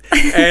dreams.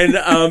 And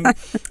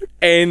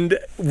and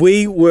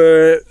we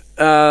were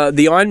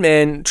the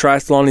Ironman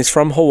triathlon is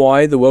from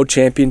Hawaii. The World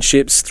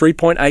Championships,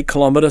 3.8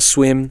 kilometre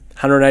swim,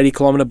 180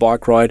 kilometre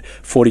bike ride,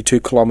 42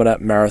 kilometre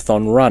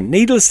marathon run.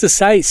 Needless to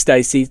say,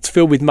 Stacey, it's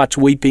filled with much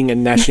weeping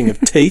and gnashing of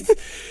teeth.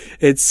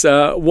 It's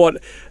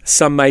what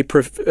some may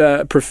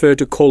prefer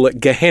to call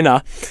it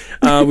Gehenna,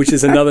 which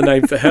is another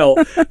name for hell.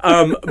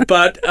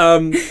 But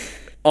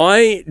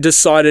I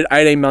decided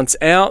 18 months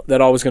out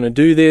that I was going to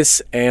do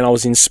this, and I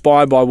was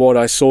inspired by what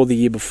I saw the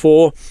year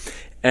before.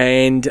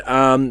 And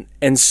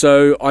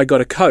so I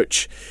got a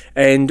coach,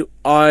 and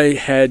I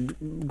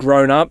had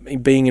grown up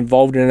being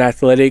involved in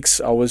athletics.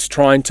 I was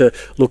trying to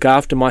look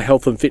after my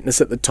health and fitness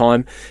at the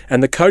time,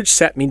 and the coach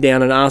sat me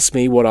down and asked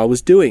me what I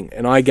was doing,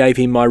 and I gave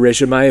him my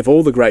resume of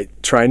all the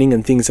great training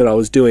and things that I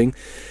was doing,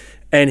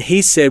 and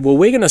he said, well,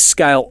 we're going to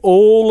scale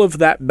all of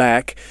that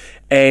back,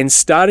 and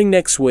starting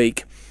next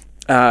week,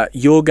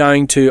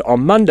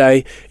 on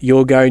Monday,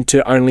 you're going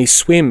to only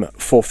swim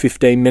for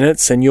 15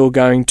 minutes, and you're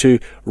going to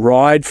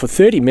ride for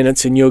 30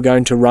 minutes, and you're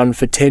going to run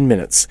for 10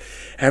 minutes.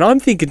 And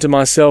I'm thinking to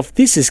myself,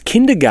 this is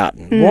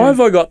kindergarten. Why have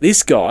I got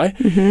this guy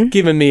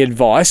giving me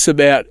advice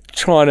about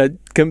trying to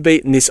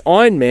compete in this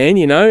Ironman?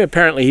 You know,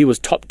 apparently he was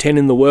top 10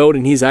 in the world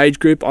in his age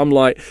group. I'm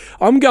like,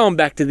 I'm going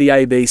back to the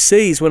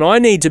ABCs when I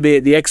need to be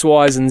at the X,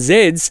 Ys, and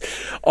Zs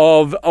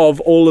of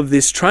all of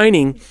this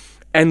training.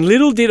 And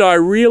little did I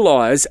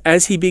realise,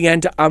 as he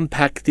began to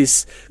unpack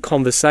this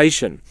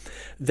conversation,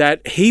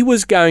 that he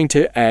was going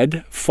to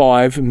add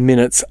 5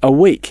 minutes a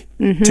week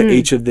to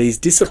each of these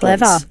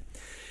disciplines. Clever.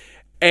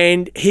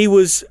 And he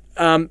was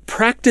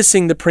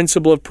practicing the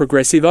principle of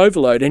progressive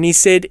overload. And he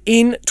said,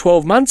 in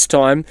 12 months'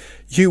 time,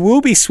 you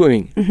will be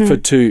swimming for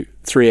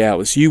 2-3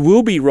 hours. You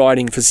will be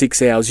riding for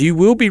 6 hours. You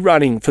will be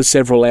running for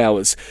several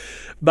hours.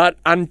 But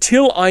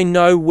until I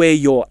know where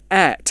you're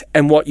at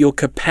and what your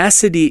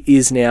capacity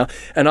is now,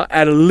 and I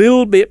add a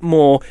little bit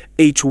more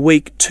each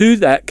week to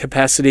that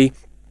capacity,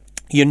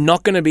 you're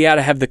not going to be able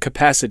to have the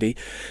capacity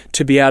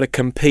to be able to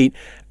compete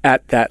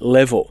at that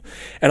level.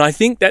 And I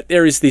think that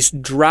there is this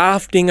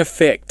drafting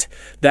effect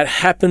that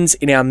happens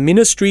in our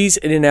ministries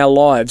and in our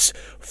lives.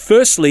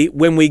 Firstly,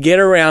 when we get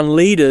around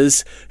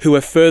leaders who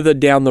are further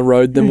down the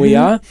road than we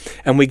are,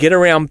 and we get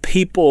around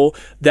people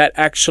that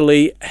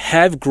actually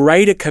have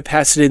greater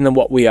capacity than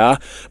what we are,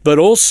 but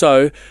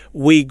also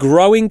we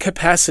grow in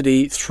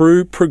capacity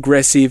through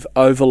progressive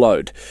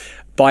overload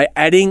by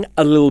adding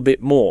a little bit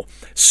more.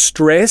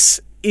 Stress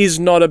is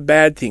not a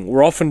bad thing.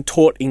 We're often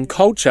taught in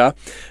culture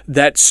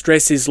that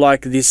stress is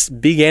like this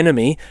big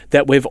enemy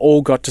that we've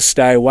all got to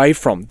stay away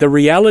from. The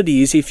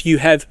reality is, if you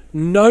have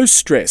no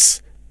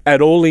stress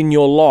at all in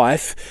your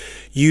life,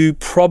 you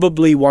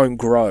probably won't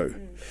grow,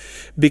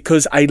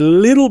 because a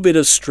little bit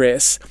of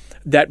stress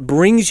that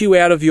brings you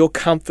out of your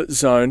comfort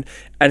zone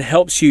and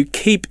helps you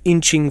keep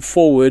inching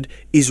forward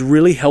is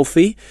really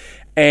healthy.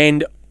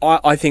 And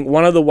I think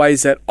one of the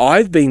ways that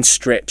I've been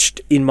stretched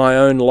in my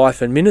own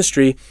life and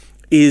ministry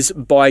is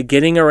by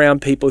getting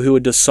around people who are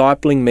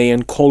discipling me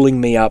and calling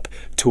me up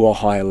to a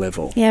higher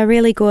level. Yeah,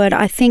 really good.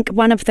 I think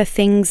one of the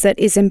things that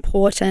is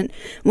important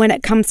when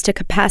it comes to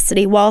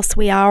capacity, whilst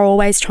we are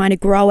always trying to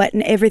grow it,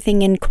 and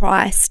everything in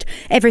Christ,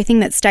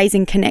 everything that stays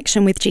in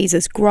connection with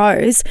Jesus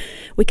grows,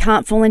 we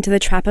can't fall into the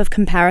trap of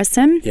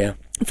comparison. Yeah.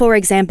 For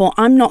example,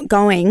 I'm not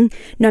going,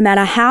 no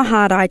matter how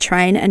hard I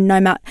train and no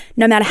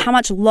matter how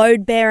much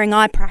load bearing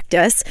I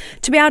practice,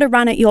 to be able to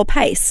run at your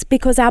pace,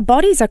 because our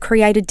bodies are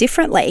created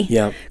differently.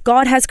 Yeah.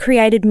 God has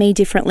created me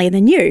differently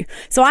than you.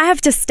 So I have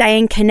to stay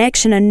in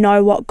connection and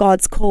know what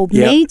God's called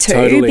me to,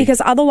 totally.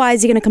 Because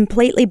otherwise you're going to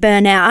completely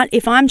burn out.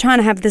 If I'm trying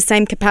to have the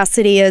same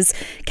capacity as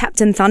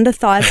Captain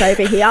Thunderthighs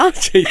over here,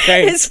 Gee,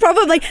 it's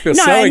probably,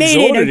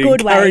 in a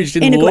good way.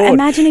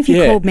 Imagine if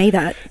you called me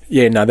that.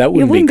 Yeah, no, that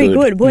wouldn't be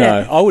good, would it?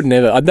 No, I would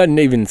never. I hadn't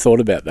even thought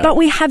about that. But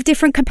we have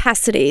different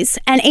capacities,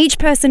 and each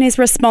person is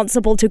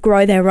responsible to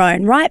grow their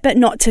own, right? But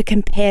not to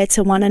compare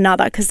to one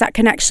another, because that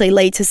can actually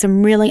lead to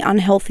some really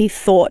unhealthy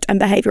thought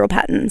and behavioural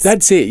patterns.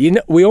 That's it. You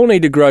know, we all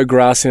need to grow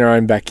grass in our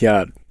own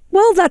backyard.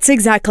 Well, that's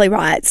exactly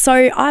right. So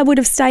I would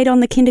have stayed on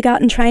the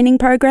kindergarten training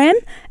program,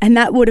 and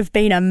that would have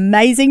been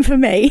amazing for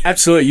me.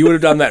 Absolutely. You would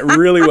have done that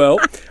really well.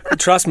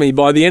 Trust me,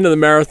 by the end of the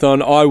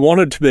marathon, I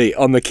wanted to be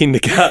on the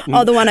kindergarten.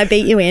 Oh, the one I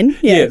beat you in?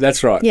 Yeah,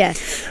 that's right. Yeah.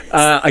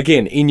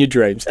 Again, in your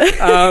dreams.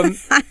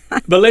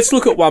 But let's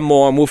look at one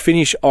more, and we'll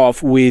finish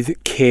off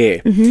with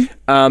care.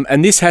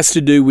 And this has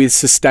to do with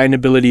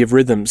sustainability of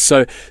rhythms.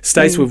 So,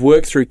 Stace, we've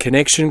worked through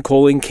connection,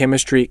 calling,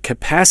 chemistry,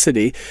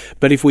 capacity.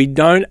 But if we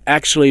don't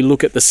actually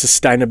look at the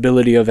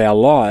sustainability of our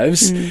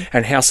lives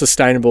and how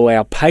sustainable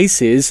our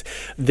pace is,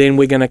 then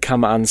we're going to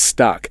come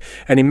unstuck.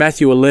 And in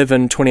Matthew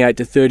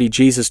 11:28-30,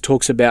 Jesus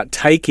talks about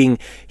taking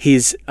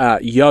his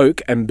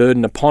yoke and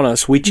burden upon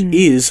us, which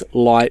is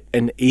light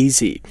and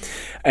easy.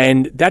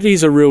 And that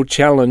is a real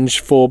challenge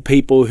for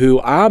people who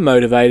are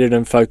motivated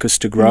and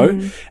focused to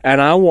grow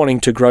and are wanting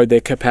to grow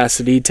their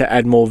capacity to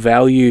add more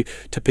value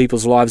to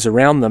people's lives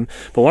around them.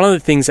 But one of the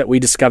things that we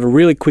discover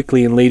really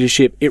quickly in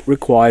leadership, it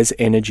requires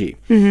energy.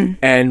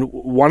 And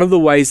one of the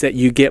ways that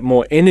you get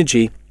more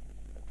energy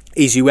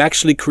is you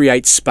actually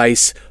create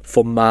space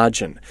for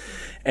margin.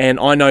 And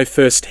I know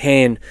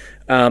firsthand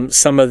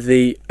some of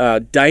the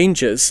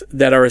dangers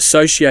that are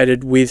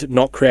associated with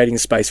not creating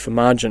space for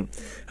margin.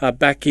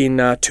 Back in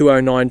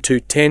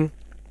 2009-2010,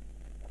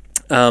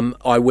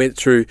 I went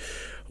through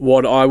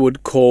what I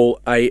would call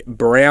a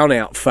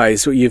brownout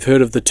phase. You've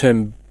heard of the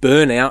term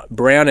burnout.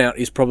 Brownout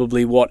is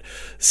probably what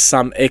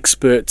some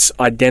experts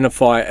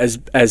identify as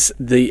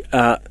the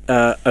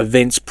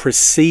events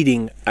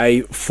preceding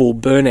a full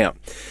burnout.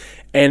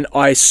 And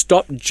I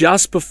stopped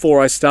just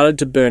before I started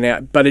to burn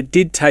out, but it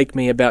did take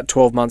me about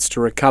 12 months to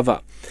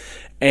recover.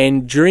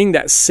 And during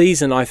that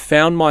season, I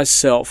found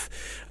myself,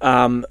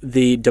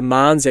 the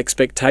demands,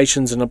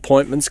 expectations, and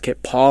appointments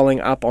kept piling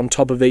up on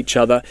top of each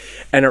other.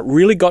 And it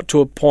really got to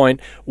a point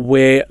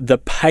where the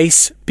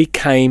pace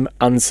became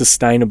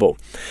unsustainable.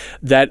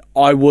 That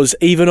I was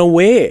even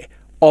aware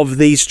of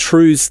these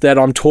truths that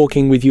I'm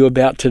talking with you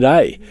about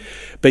today.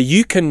 But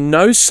you can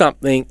know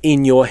something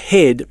in your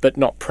head, but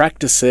not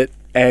practice it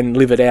and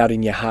live it out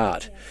in your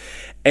heart.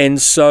 And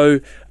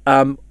so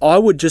I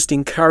would just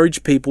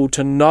encourage people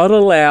to not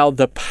allow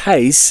the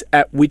pace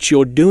at which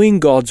you're doing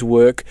God's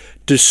work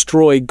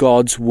destroy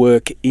God's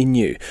work in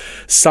you.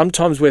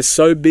 Sometimes we're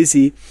so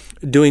busy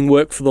doing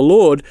work for the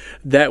Lord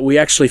that we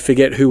actually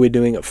forget who we're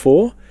doing it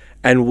for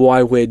and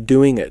why we're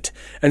doing it.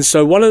 And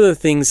so one of the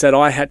things that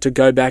I had to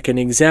go back and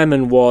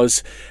examine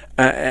was,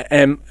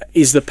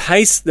 is the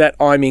pace that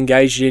I'm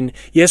engaged in,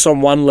 yes,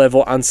 on one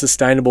level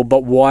unsustainable,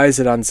 but why is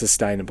it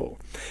unsustainable?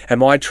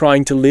 Am I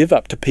trying to live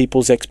up to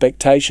people's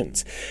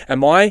expectations?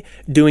 Am I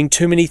doing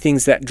too many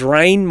things that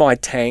drain my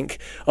tank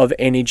of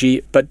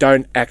energy but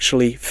don't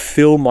actually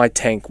fill my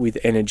tank with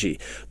energy?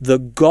 The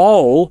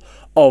goal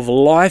of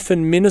life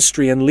and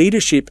ministry and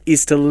leadership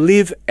is to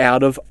live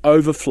out of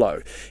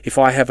overflow. If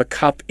I have a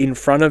cup in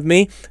front of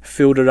me,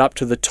 filled it up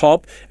to the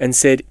top and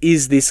said,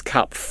 is this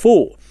cup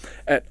full?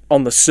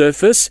 On the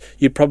surface,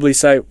 you'd probably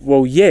say,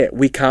 well, yeah,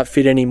 we can't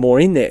fit any more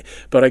in there.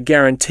 But I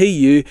guarantee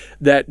you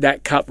that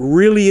that cup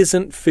really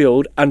isn't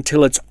filled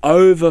until it's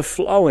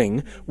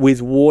overflowing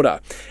with water.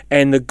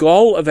 And the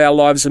goal of our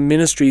lives and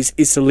ministries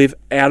is to live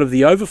out of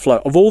the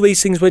overflow of all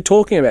these things we're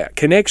talking about: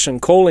 connection,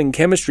 calling,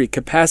 chemistry,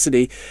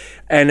 capacity,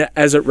 and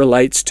as it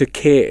relates to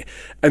care.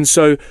 And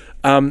so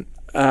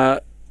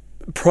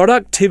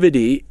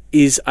productivity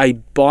is a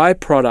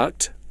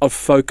byproduct of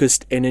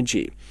focused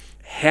energy.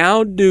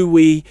 How do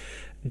we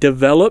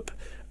develop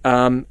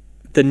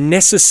the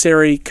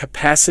necessary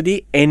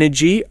capacity,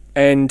 energy,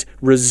 and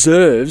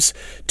reserves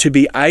to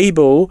be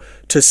able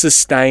to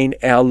sustain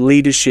our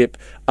leadership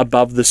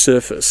above the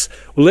surface?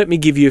 Well, let me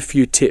give you a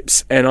few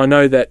tips. And I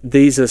know that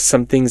these are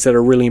some things that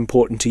are really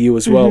important to you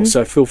as well.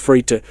 So feel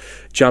free to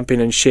jump in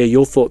and share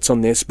your thoughts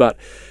on this. But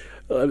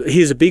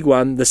here's a big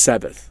one: the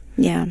Sabbath.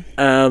 Yeah.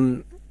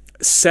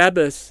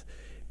 Sabbath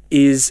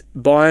is,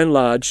 by and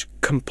large,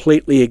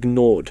 completely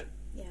ignored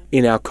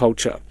in our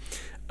culture.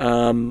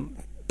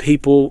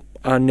 People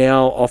are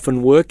now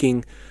often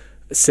working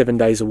 7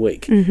 days a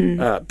week.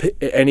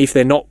 And if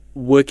they're not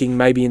working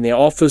maybe in their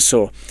office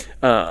or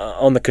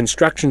on the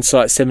construction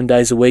site 7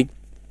 days a week,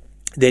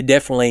 they're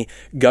definitely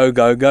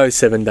go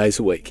 7 days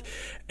a week.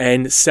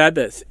 And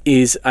Sabbath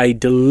is a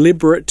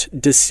deliberate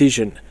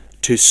decision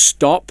to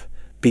stop,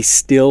 be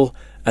still,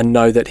 and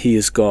know that He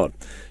is God.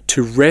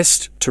 To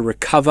rest, to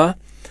recover,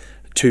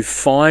 to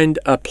find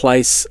a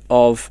place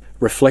of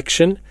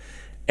reflection,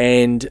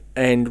 and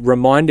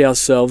remind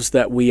ourselves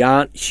that we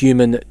aren't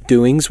human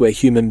doings, we're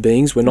human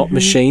beings, we're not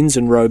machines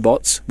and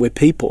robots, we're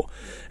people.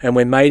 And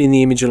we're made in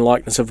the image and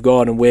likeness of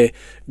God, and where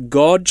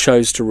God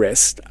chose to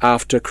rest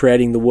after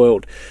creating the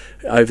world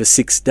over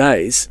 6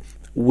 days,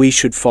 we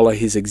should follow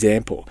His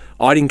example.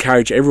 I'd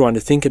encourage everyone to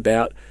think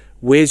about,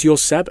 where's your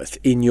Sabbath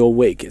in your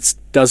week? It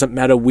doesn't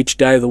matter which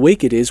day of the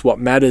week it is. What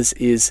matters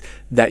is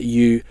that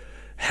you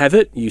have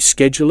it, you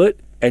schedule it,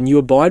 and you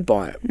abide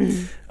by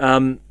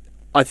it.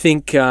 I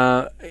think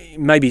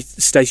maybe,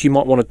 Stacey, you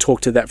might want to talk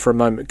to that for a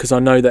moment, because I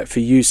know that for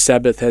you,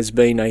 Sabbath has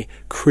been a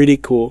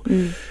critical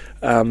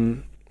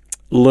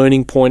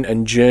learning point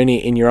and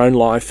journey in your own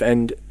life,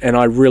 and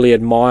I really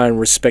admire and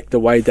respect the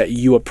way that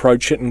you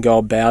approach it and go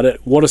about it.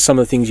 What are some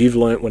of the things you've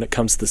learnt when it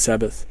comes to the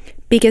Sabbath?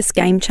 Biggest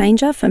game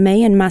changer for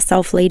me and my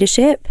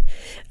self-leadership.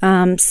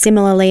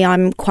 Similarly,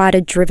 I'm quite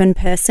a driven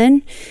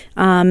person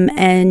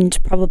and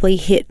probably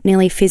hit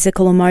nearly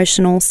physical,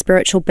 emotional,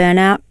 spiritual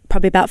burnout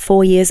probably about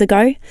 4 years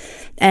ago.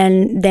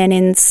 And then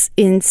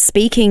in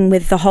speaking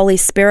with the Holy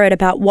Spirit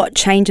about what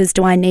changes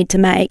do I need to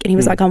make, and He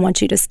was like, I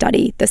want you to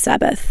study the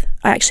Sabbath.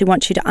 I actually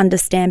want you to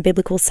understand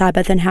biblical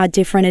Sabbath and how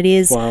different it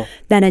is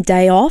than a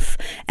day off.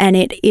 And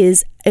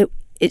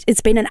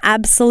it's been an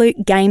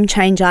absolute game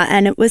changer,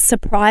 and it was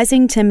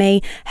surprising to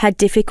me how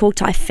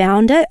difficult I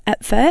found it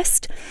at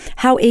first.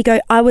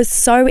 I was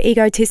so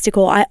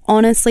egotistical. I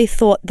honestly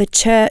thought the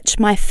church,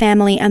 my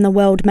family, and the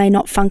world may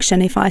not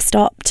function if I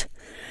stopped.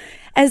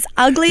 As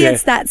ugly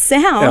as that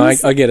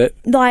sounds, I get it.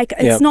 Like,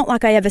 it's not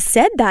like I ever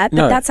said that,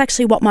 but that's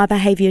actually what my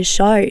behaviours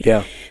showed.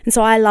 Yeah. And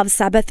so I love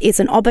Sabbath.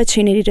 It's an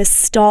opportunity to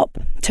stop,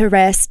 to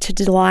rest, to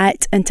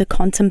delight, and to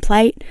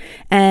contemplate.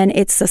 And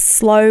it's a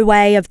slow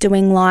way of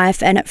doing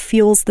life, and it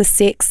fuels the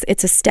 6.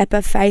 It's a step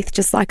of faith,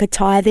 just like a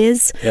tithe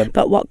is. Yep.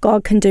 But what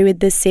God can do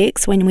with the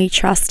 6 when we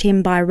trust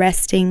Him by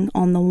resting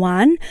on the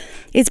 1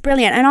 is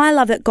brilliant. And I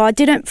love that God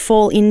didn't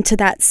fall into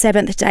that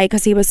 7th day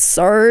because He was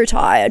so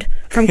tired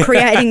from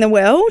creating the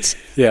world.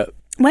 Yeah.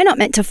 We're not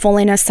meant to fall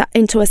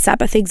into a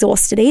Sabbath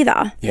exhausted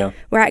either. Yeah.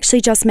 We're actually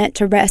just meant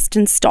to rest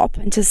and stop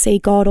and to see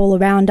God all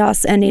around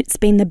us. And it's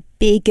been the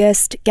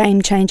biggest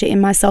game changer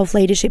in my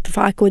self-leadership. If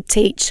I could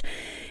teach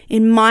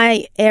in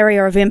my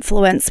area of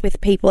influence with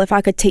people, if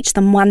I could teach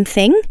them one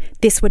thing,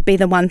 this would be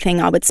the one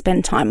thing I would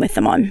spend time with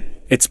them on.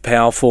 It's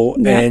powerful,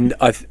 and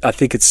I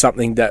think it's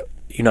something that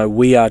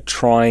we are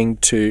trying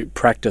to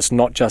practice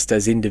not just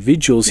as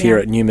individuals here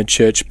at Newman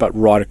Church, but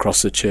right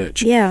across the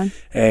church. Yeah.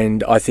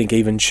 And I think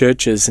even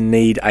churches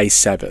need a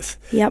Sabbath.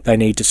 Yep. They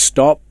need to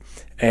stop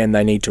and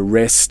they need to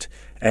rest,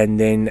 and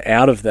then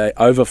out of the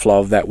overflow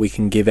of that we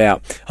can give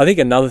out. I think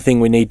another thing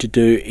we need to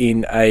do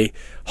in a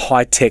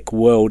high-tech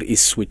world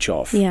is switch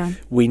off. Yeah.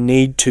 We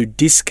need to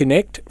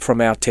disconnect from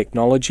our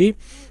technology.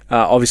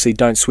 Obviously,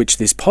 don't switch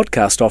this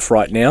podcast off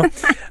right now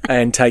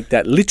and take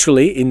that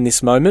literally in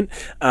this moment.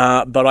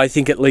 But I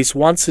think at least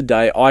once a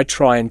day, I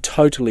try and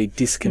totally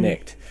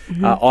disconnect.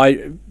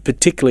 I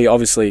particularly,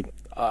 obviously,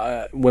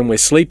 when we're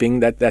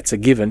sleeping, that's a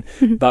given.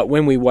 But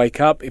when we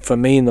wake up, for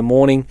me in the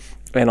morning,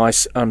 and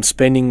I'm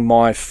spending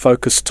my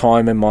focused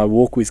time and my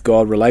walk with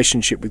God,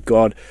 relationship with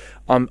God,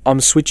 I'm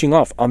switching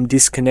off. I'm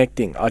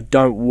disconnecting. I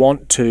don't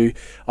want to.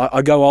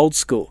 I go old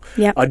school.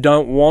 Yep. I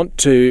don't want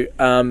to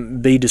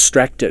be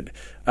distracted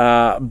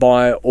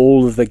by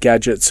all of the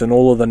gadgets and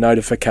all of the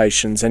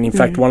notifications. And in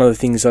fact, one of the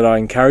things that I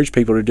encourage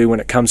people to do when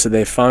it comes to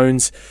their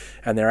phones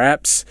and their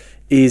apps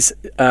is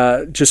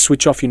just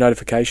switch off your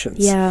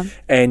notifications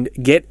and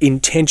get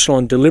intentional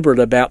and deliberate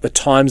about the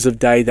times of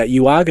day that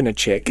you are going to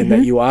check and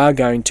that you are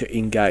going to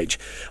engage.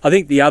 I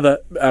think the other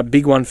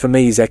big one for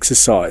me is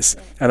exercise.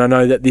 And I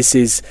know that this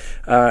is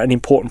an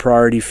important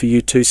priority for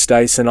you too,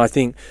 Stace. And I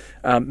think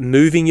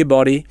moving your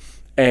body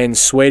and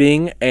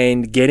sweating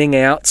and getting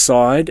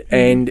outside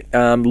and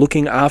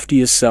looking after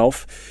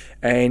yourself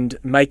and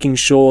making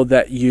sure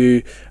that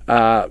you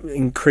are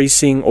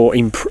increasing or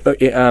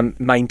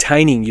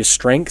maintaining your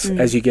strength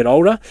as you get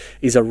older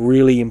is a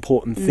really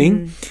important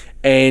thing.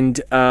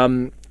 And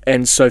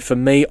so for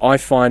me, I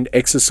find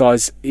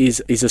exercise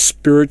is a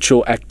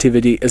spiritual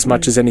activity as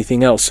much as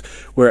anything else,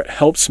 where it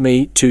helps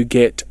me to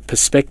get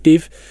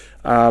perspective.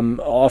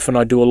 Often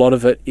I do a lot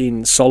of it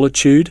in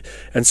solitude,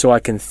 and so I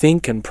can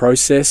think and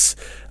process.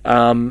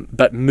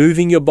 But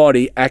moving your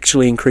body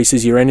actually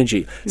increases your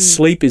energy.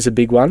 Sleep is a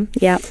big one.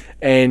 Yeah.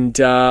 And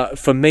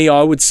for me,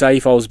 I would say,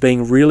 if I was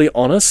being really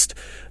honest,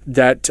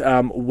 that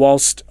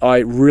whilst I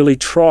really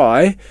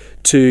try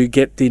to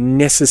get the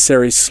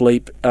necessary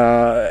sleep,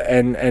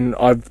 and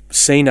I've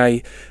seen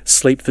a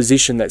sleep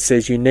physician that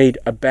says you need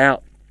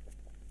about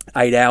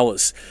 8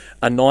 hours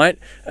a night,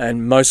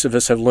 and most of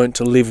us have learnt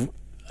to live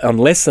on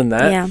less than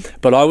that. Yeah.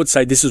 But I would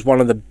say this is one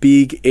of the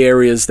big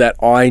areas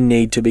that I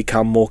need to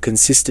become more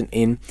consistent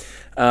in.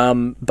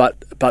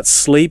 But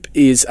sleep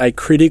is a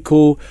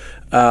critical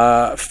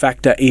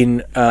factor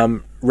in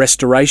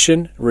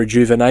restoration,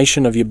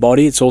 rejuvenation of your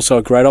body. It's also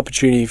a great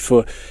opportunity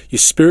for your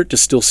spirit to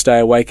still stay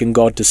awake and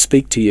God to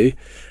speak to you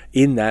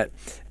in that.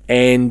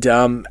 And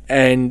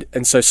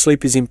so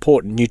sleep is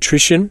important.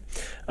 Nutrition,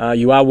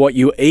 you are what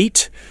you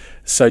eat.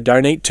 So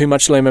don't eat too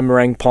much lemon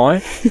meringue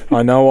pie.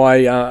 I know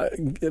I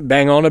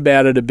bang on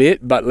about it a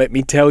bit, but let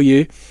me tell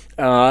you,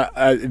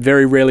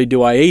 very rarely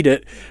do I eat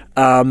it.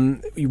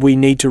 We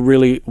need to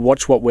really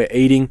watch what we're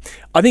eating.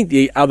 I think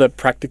the other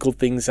practical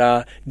things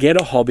are get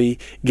a hobby,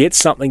 get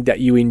something that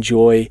you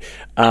enjoy,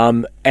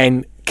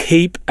 and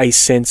keep a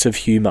sense of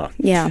humour.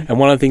 Yeah. And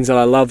one of the things that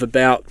I love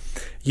about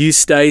you,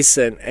 Stace,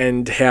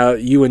 and how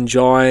you and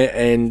Jai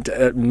and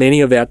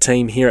many of our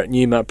team here at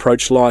Numa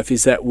approach life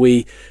is that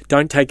we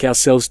don't take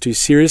ourselves too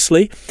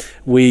seriously.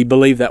 We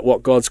believe that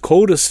what God's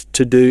called us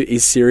to do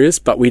is serious,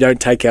 but we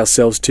don't take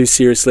ourselves too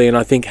seriously. And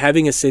I think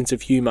having a sense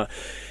of humour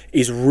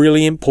is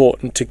really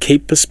important to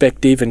keep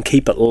perspective and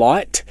keep it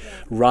light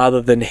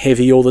rather than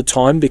heavy all the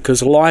time,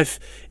 because life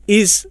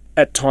is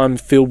at times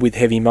filled with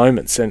heavy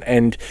moments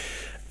and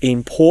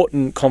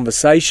important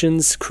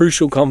conversations,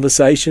 crucial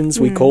conversations,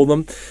 we call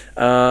them,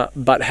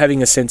 but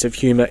having a sense of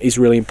humour is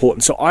really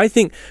important. So I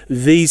think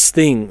these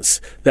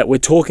things that we're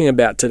talking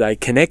about today,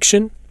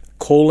 connection,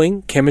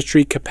 calling,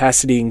 chemistry,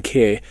 capacity and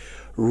care,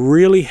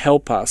 really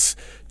help us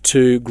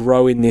to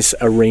grow in this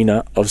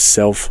arena of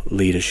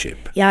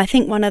self-leadership. Yeah, I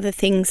think one of the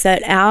things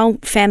that our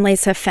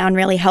families have found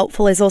really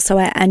helpful is also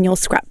our annual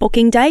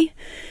scrapbooking day.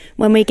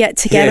 When we get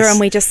together and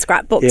we just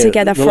scrapbook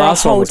together for a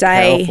whole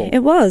day. Powerful. It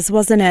was,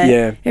 wasn't it?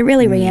 Yeah. It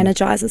really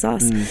re-energizes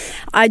us.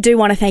 I do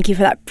want to thank you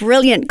for that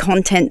brilliant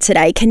content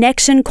today.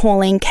 Connection,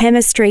 calling,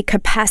 chemistry,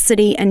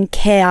 capacity and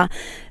care.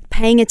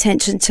 Paying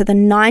attention to the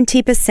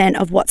 90%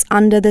 of what's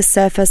under the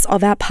surface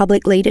of our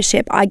public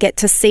leadership. I get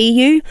to see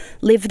you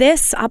live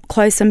this up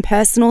close and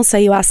personal, so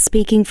you are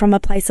speaking from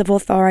a place of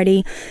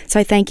authority.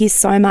 So thank you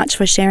so much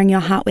for sharing your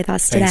heart with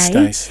us today.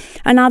 Thanks, Stace.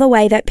 Another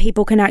way that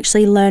people can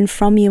actually learn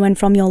from you and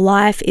from your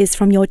life is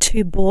from your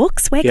 2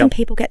 books. Where can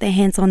people get their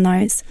hands on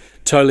those?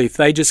 Totally. If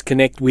they just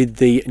connect with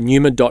the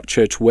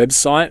Numa.church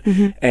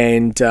website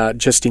and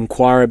just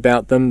inquire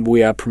about them,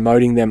 we are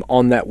promoting them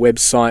on that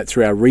website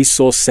through our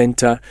resource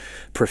centre,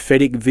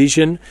 Prophetic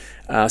Vision.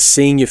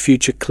 Seeing Your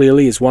Future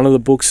Clearly is one of the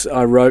books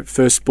I wrote,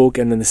 first book,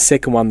 and then the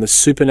second one, The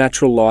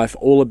Supernatural Life,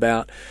 all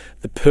about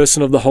the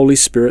person of the Holy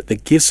Spirit, the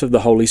gifts of the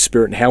Holy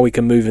Spirit, and how we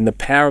can move in the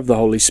power of the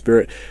Holy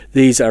Spirit.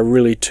 These are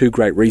really two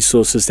great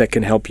resources that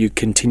can help you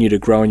continue to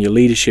grow in your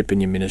leadership and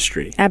your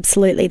ministry.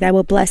 Absolutely. They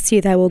will bless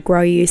you. They will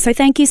grow you. So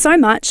thank you so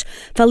much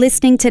for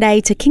listening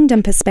today to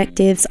Kingdom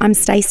Perspectives. I'm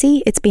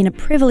Stacey. It's been a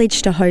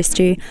privilege to host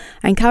you.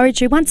 I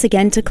encourage you once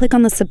again to click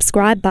on the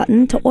subscribe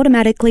button to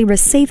automatically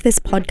receive this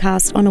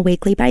podcast on a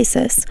weekly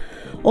basis.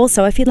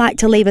 Also, if you'd like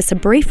to leave us a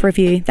brief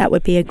review, that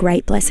would be a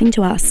great blessing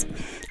to us.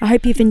 I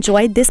hope you've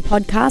enjoyed this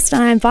podcast,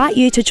 and I invite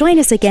you to join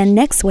us again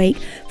next week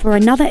for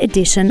another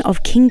edition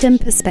of Kingdom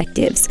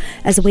Perspectives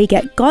as we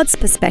get God's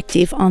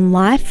perspective on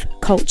life,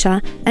 culture,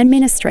 and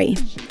ministry.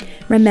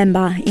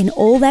 Remember, in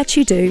all that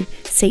you do,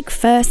 seek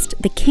first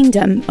the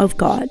kingdom of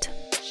God.